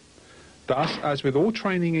combat. Thus, as with all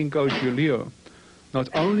training in goju-ryu, not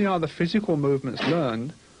only are the physical movements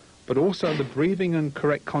learned, but also the breathing and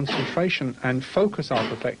correct concentration and focus are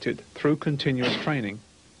perfected through continuous training.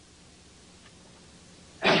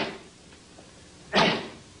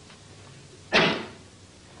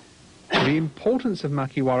 The importance of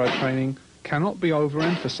makiwara training cannot be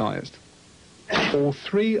overemphasized. All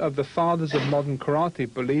three of the fathers of modern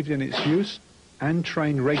karate believed in its use and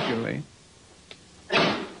trained regularly.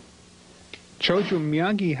 Choju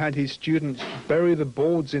Miyagi had his students bury the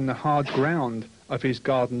boards in the hard ground of his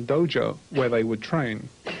garden dojo where they would train.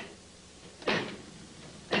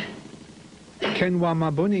 Kenwa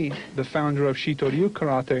Mabuni, the founder of Shito-ryu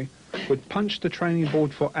karate, would punch the training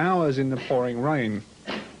board for hours in the pouring rain,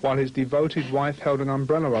 while his devoted wife held an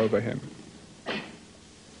umbrella over him.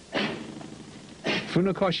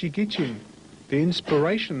 Funakoshi Gichin, the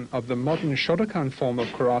inspiration of the modern Shotokan form of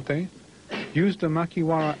karate, used the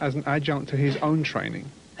makiwara as an adjunct to his own training.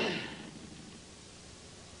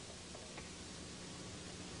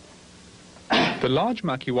 The large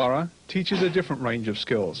makiwara teaches a different range of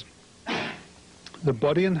skills. The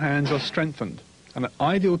body and hands are strengthened, and an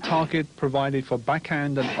ideal target provided for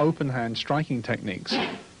backhand and open hand striking techniques.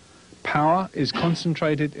 Power is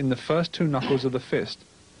concentrated in the first two knuckles of the fist,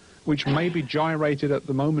 which may be gyrated at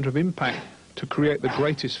the moment of impact to create the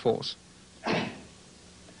greatest force.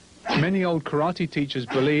 Many old karate teachers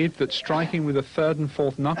believed that striking with the third and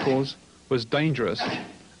fourth knuckles was dangerous,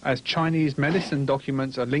 as Chinese medicine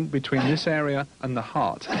documents a link between this area and the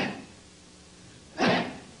heart.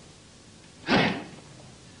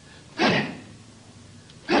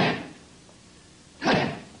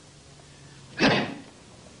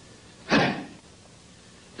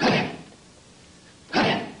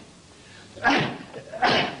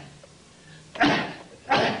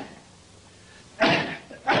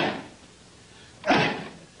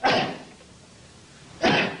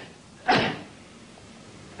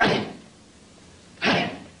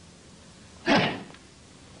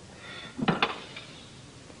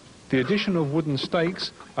 The addition of wooden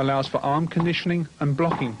stakes allows for arm conditioning and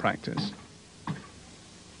blocking practice.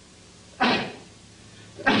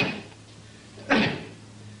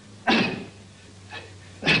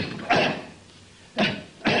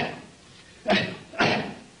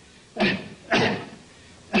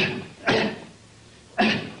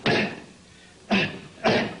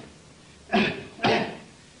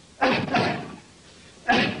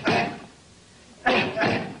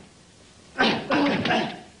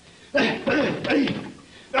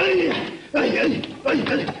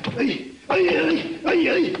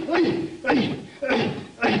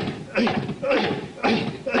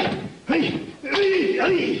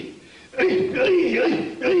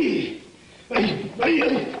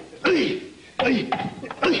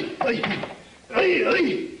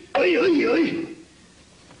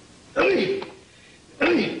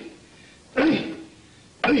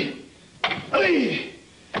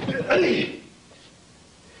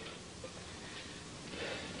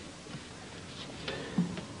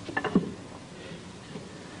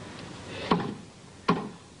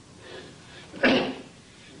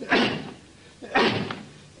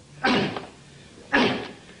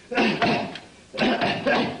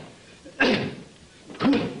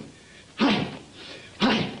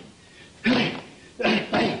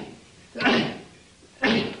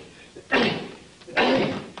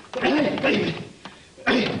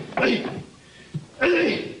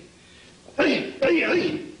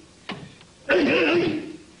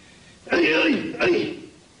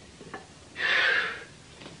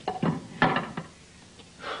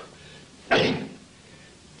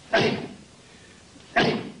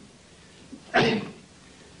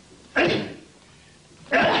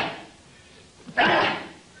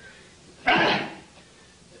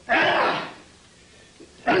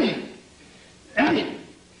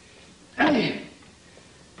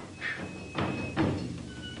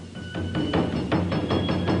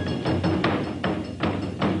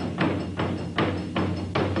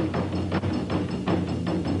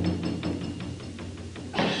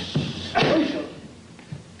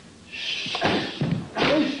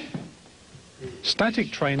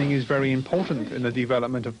 Static training is very important in the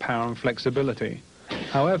development of power and flexibility.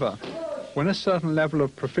 However, when a certain level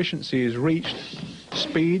of proficiency is reached,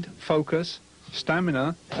 speed, focus,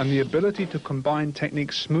 stamina, and the ability to combine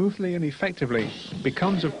techniques smoothly and effectively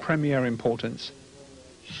becomes of premier importance.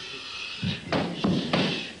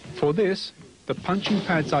 For this, the punching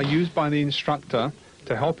pads are used by the instructor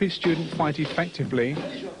to help his student fight effectively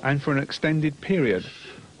and for an extended period,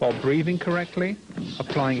 while breathing correctly,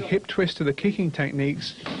 applying hip twist to the kicking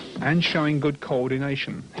techniques, and showing good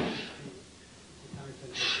coordination.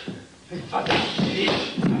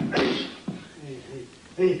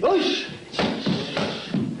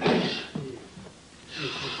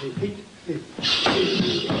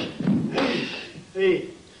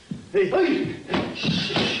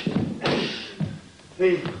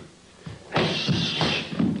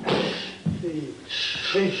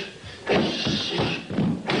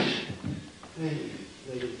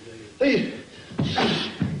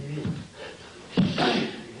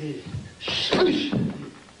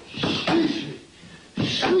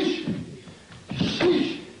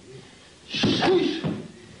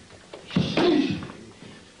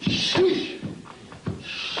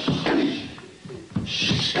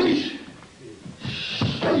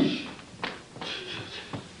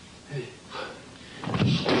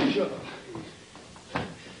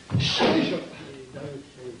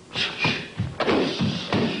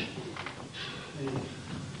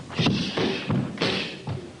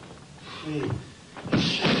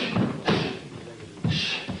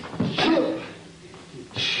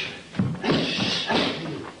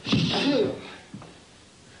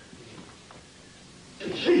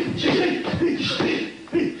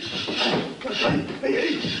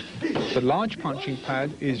 The large punching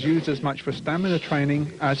pad is used as much for stamina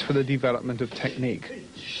training as for the development of technique.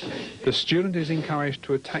 The student is encouraged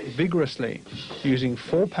to attack vigorously, using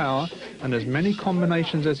full power and as many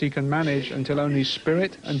combinations as he can manage until only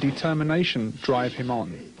spirit and determination drive him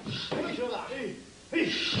on.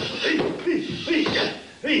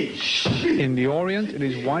 In the Orient, it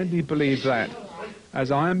is widely believed that,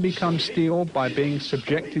 as iron becomes steel by being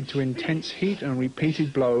subjected to intense heat and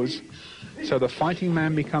repeated blows, so the fighting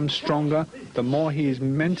man becomes stronger the more he is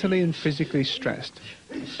mentally and physically stressed.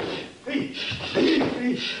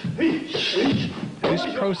 This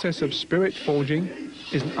process of spirit forging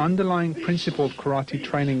is an underlying principle of karate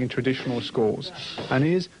training in traditional schools and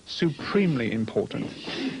is supremely important.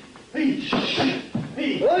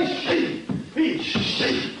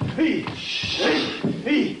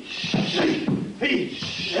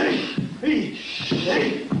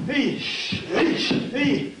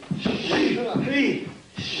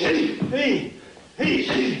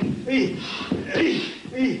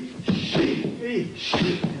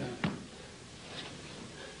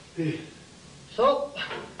 So,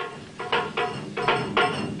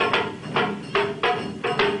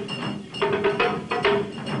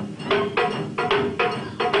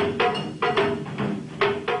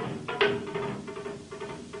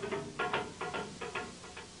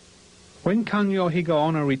 when Morio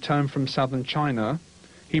Higaonna returned from southern China,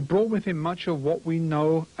 he brought with him much of what we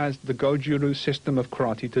know as the goju-ryu system of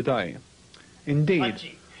karate today.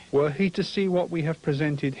 Indeed, were he to see what we have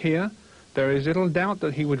presented here, there is little doubt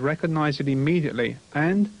that he would recognize it immediately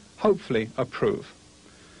and, hopefully, approve.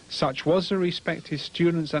 Such was the respect his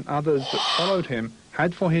students and others that followed him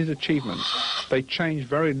had for his achievements. They changed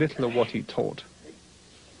very little of what he taught.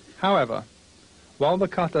 However, while the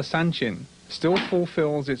kata sanchin still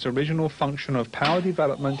fulfills its original function of power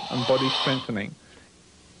development and body strengthening,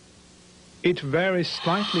 it varies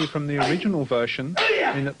slightly from the original version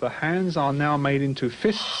in that the hands are now made into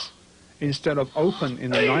fists instead of open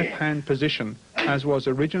in the knife hand position as was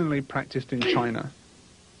originally practiced in China.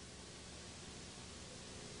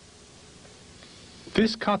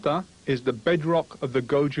 This kata is the bedrock of the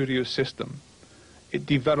goju-ryu system. It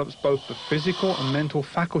develops both the physical and mental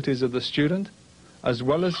faculties of the student, as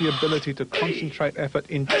well as the ability to concentrate effort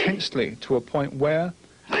intensely to a point where,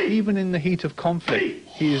 even in the heat of conflict,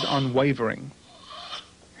 he is unwavering.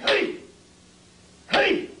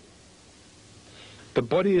 The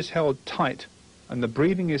body is held tight and the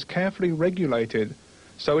breathing is carefully regulated,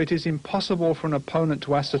 so it is impossible for an opponent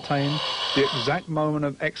to ascertain the exact moment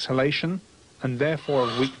of exhalation and therefore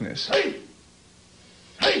of weakness.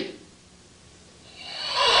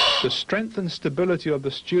 The strength and stability of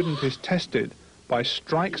the student is tested by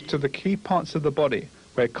strikes to the key parts of the body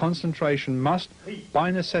where concentration must,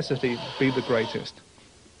 by necessity, be the greatest.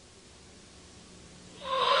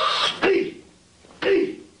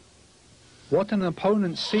 What an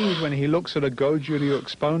opponent sees when he looks at a goju-ryu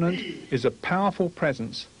exponent is a powerful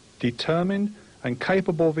presence, determined and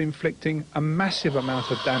capable of inflicting a massive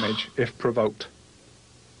amount of damage if provoked.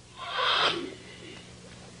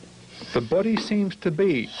 The body seems to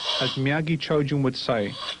be, as Miyagi Chojun would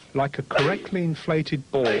say, like a correctly inflated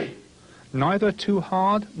ball, neither too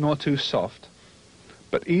hard nor too soft,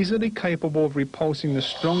 but easily capable of repulsing the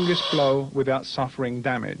strongest blow without suffering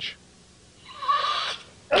damage.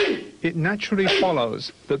 It naturally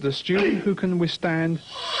follows that the student who can withstand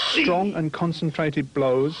strong and concentrated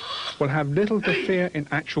blows will have little to fear in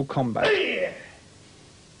actual combat.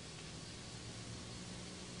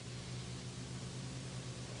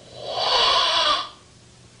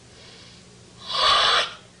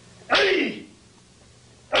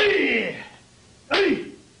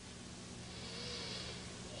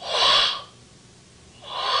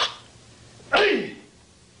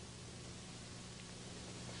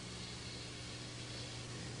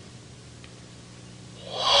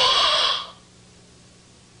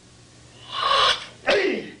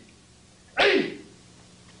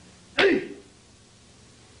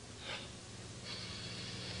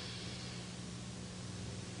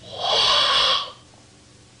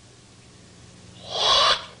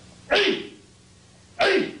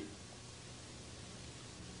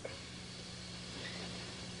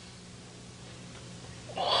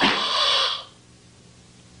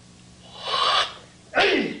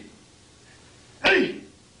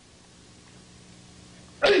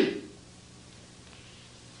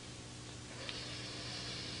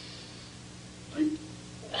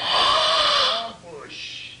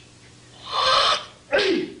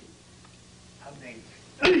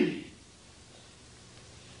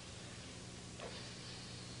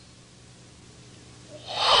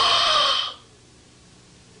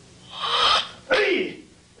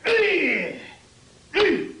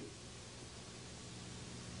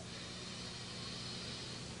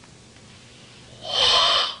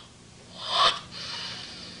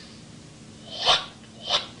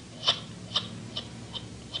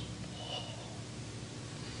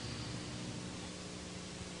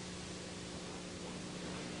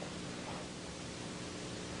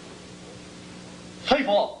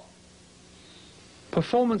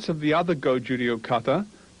 Performance of the other goju-ryu kata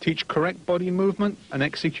teach correct body movement and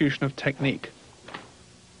execution of technique.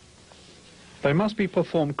 They must be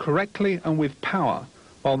performed correctly and with power,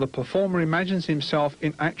 while the performer imagines himself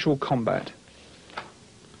in actual combat.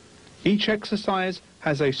 Each exercise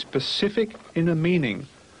has a specific inner meaning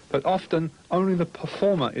that often only the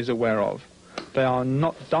performer is aware of. They are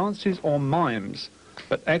not dances or mimes,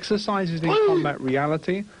 but exercises in combat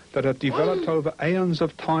reality that have developed over aeons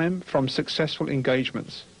of time from successful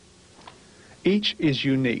engagements. Each is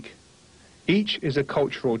unique. Each is a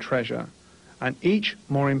cultural treasure. And each,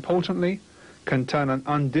 more importantly, can turn an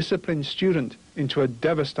undisciplined student into a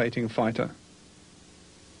devastating fighter.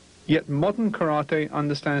 Yet modern karate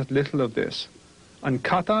understands little of this, and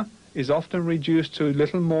kata is often reduced to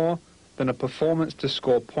little more than a performance to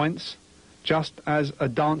score points, just as a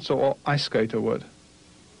dancer or ice skater would.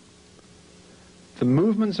 The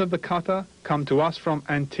movements of the kata come to us from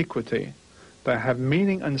antiquity. They have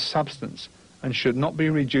meaning and substance and should not be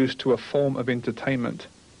reduced to a form of entertainment.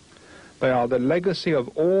 They are the legacy of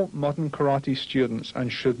all modern karate students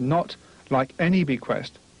and should not, like any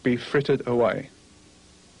bequest, be frittered away.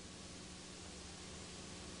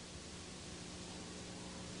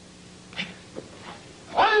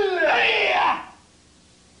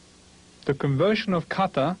 The conversion of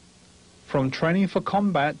kata from training for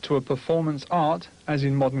combat to a performance art, as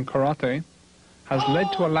in modern karate, has led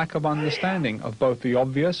to a lack of understanding of both the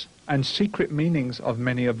obvious and secret meanings of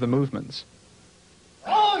many of the movements.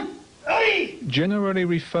 Generally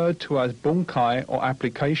referred to as bunkai or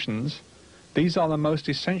applications, these are the most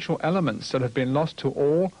essential elements that have been lost to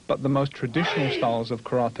all but the most traditional styles of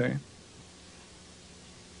karate.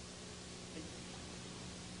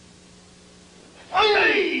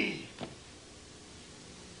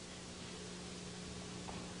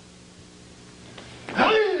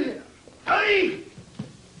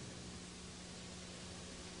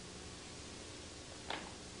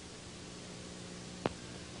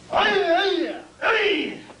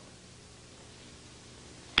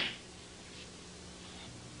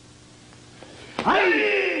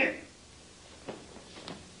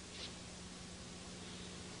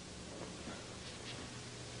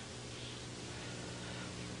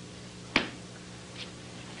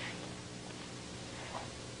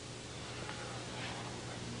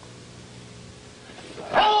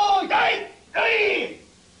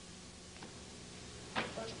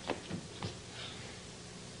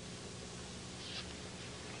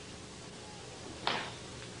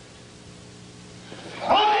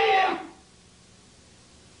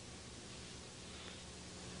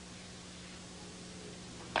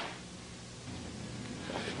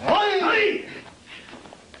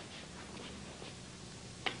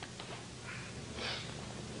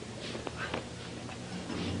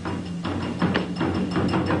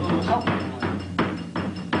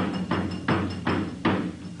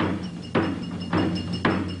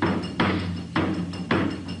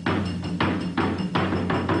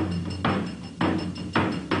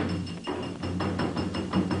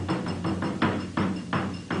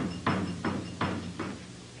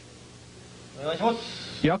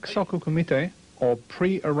 Yakusoku kumite, or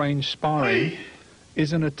pre-arranged sparring,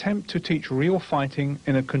 is an attempt to teach real fighting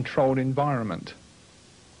in a controlled environment.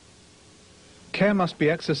 Care must be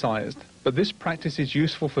exercised, but this practice is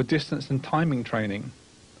useful for distance and timing training.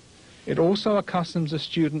 It also accustoms a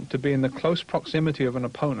student to be in the close proximity of an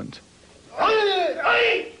opponent.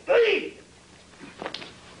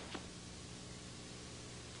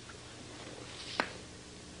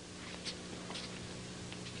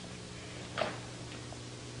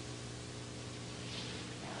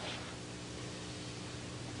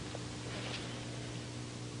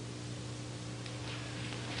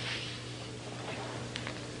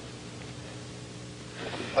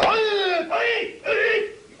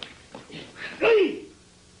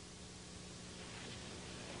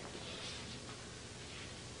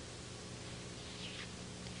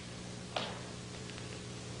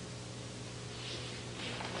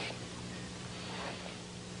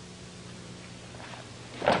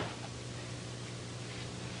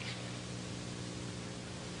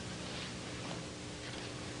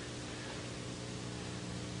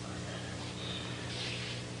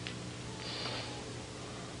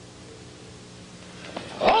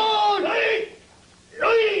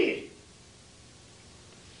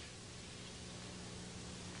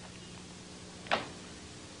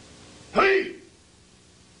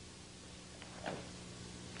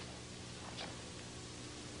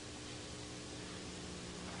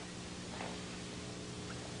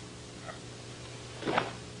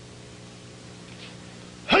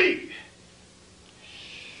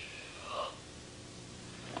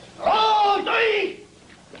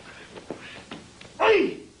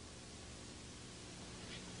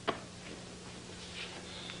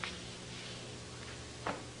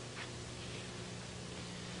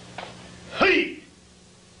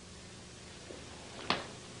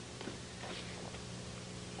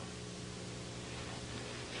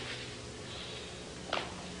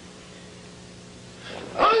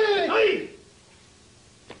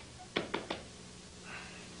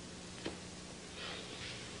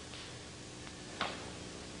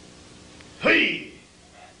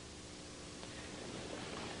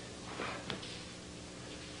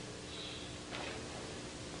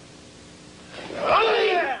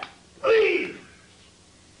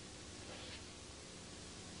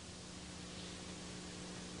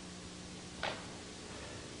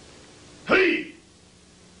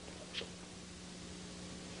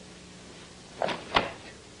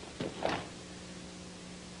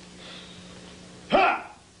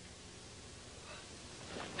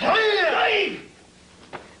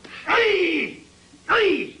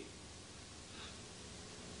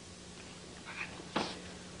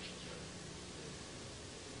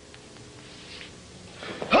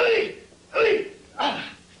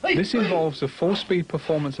 This involves the full-speed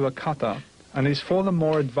performance of a kata and is for the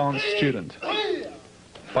more advanced student.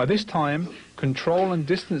 By this time, control and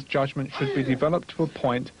distance judgment should be developed to a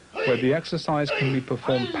point where the exercise can be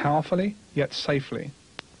performed powerfully yet safely.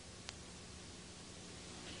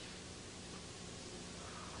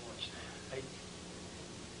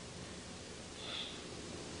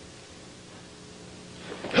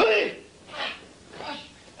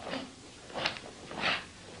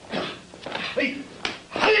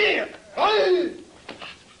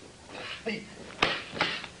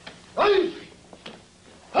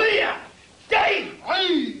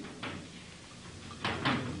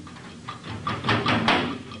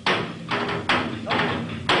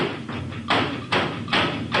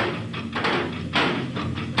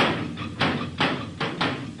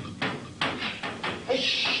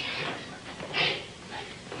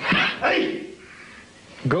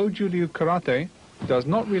 Goju-ryu karate does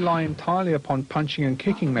not rely entirely upon punching and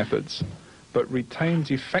kicking methods, but retains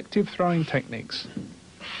effective throwing techniques.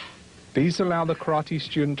 These allow the karate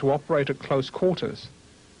student to operate at close quarters.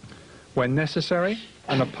 When necessary,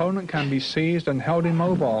 an opponent can be seized and held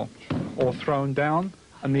immobile, or thrown down,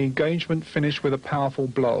 and the engagement finished with a powerful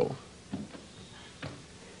blow.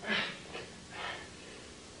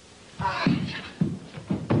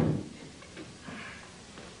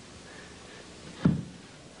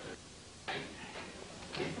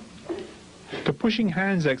 The pushing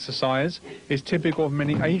hands exercise is typical of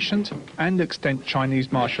many ancient and extant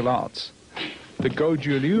Chinese martial arts. The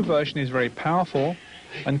goju-ryu version is very powerful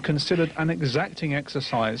and considered an exacting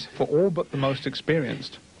exercise for all but the most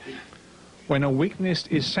experienced. When a weakness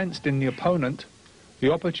is sensed in the opponent,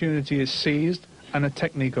 the opportunity is seized and a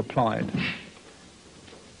technique applied.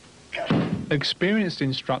 Experienced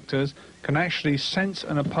instructors can actually sense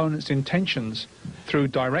an opponent's intentions through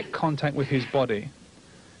direct contact with his body.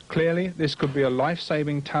 Clearly, this could be a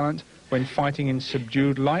life-saving talent when fighting in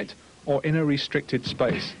subdued light or in a restricted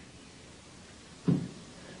space.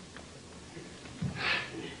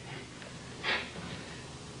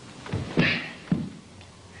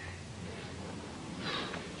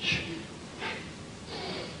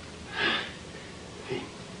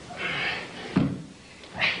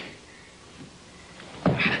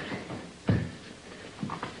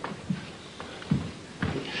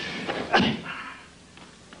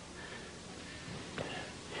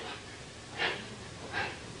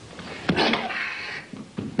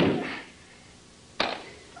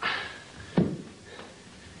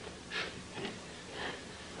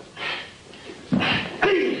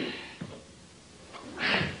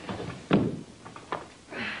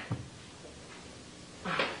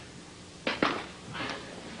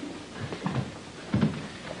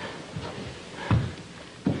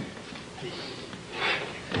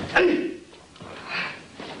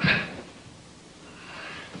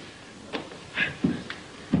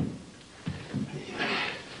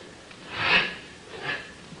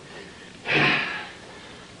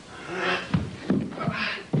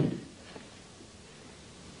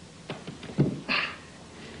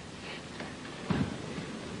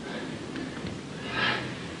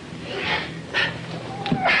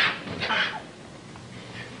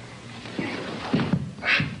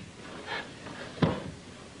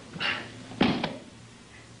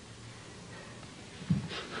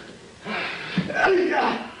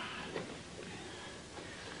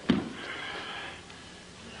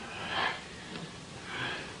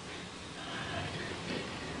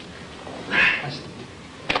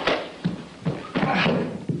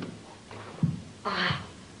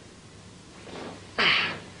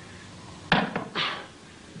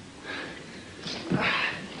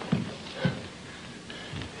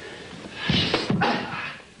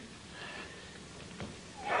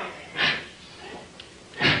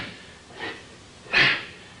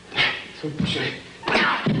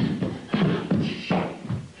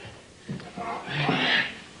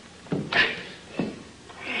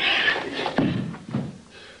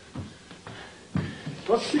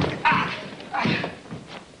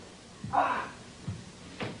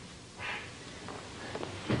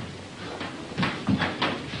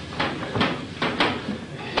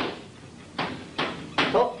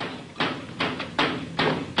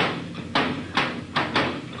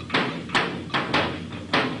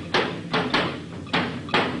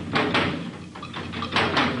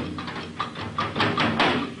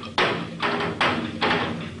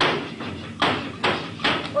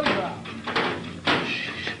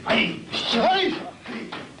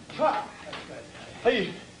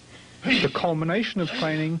 The culmination of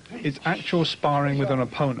training is actual sparring with an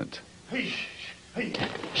opponent.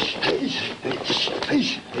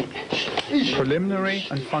 Preliminary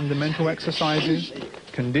and fundamental exercises,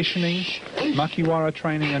 conditioning, makiwara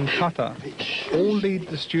training and kata all lead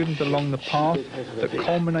the student along the path that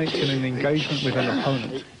culminates in an engagement with an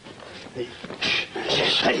opponent.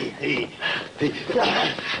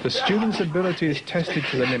 The student's ability is tested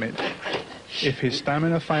to the limit. If his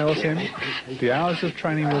stamina fails him, the hours of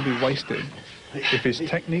training will be wasted. If his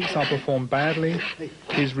techniques are performed badly,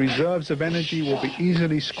 his reserves of energy will be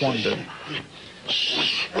easily squandered.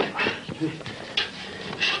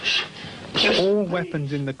 All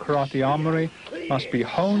weapons in the karate armory must be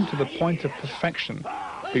honed to the point of perfection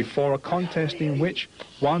before a contest in which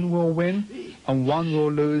one will win and one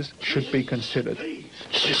will lose should be considered.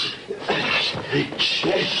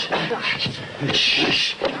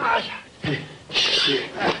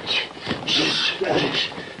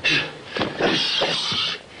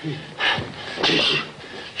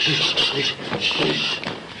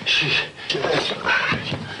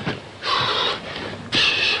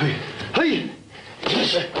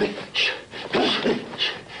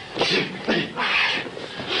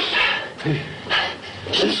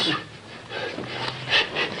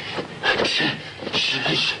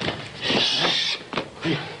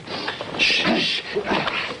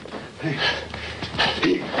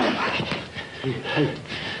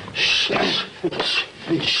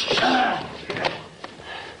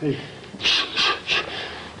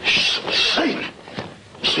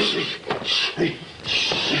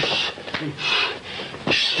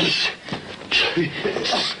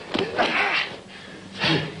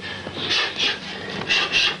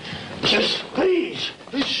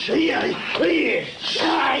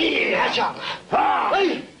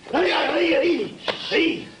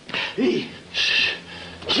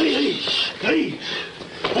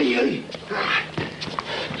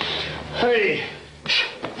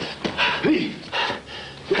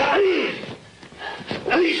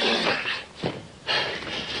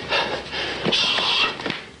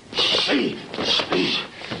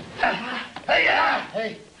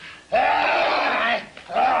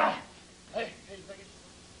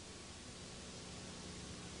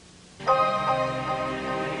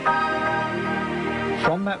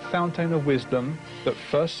 From that fountain of wisdom that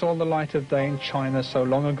first saw the light of day in China so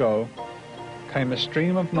long ago, came a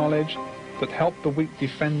stream of knowledge that helped the weak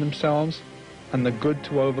defend themselves and the good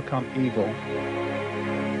to overcome evil.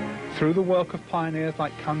 Through the work of pioneers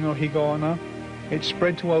like Morio Higaonna, it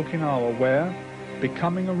spread to Okinawa where,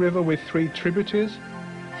 becoming a river with 3 tributaries,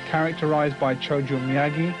 characterized by Choju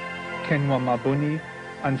Miyagi, Kenwa Mabuni,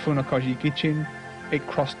 and Funakoshi Gichin, it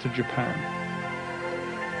crossed to Japan.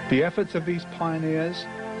 The efforts of these pioneers,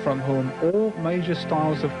 from whom all major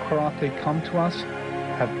styles of karate come to us,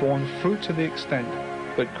 have borne fruit to the extent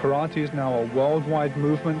that karate is now a worldwide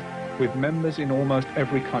movement with members in almost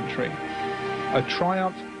every country. A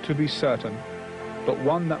triumph to be certain, but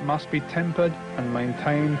one that must be tempered and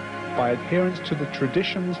maintained by adherence to the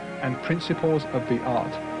traditions and principles of the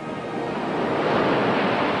art.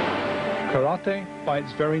 Karate, by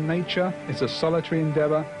its very nature, is a solitary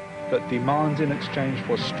endeavor that demands in exchange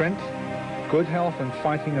for strength, good health and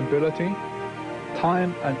fighting ability,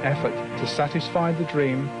 time and effort to satisfy the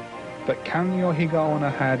dream that Morio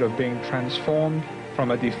Higaonna had of being transformed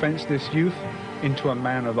from a defenseless youth into a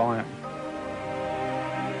man of iron.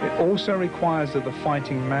 It also requires of the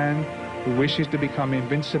fighting man who wishes to become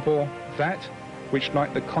invincible that which,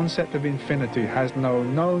 like the concept of infinity, has no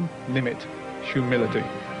known limit: humility.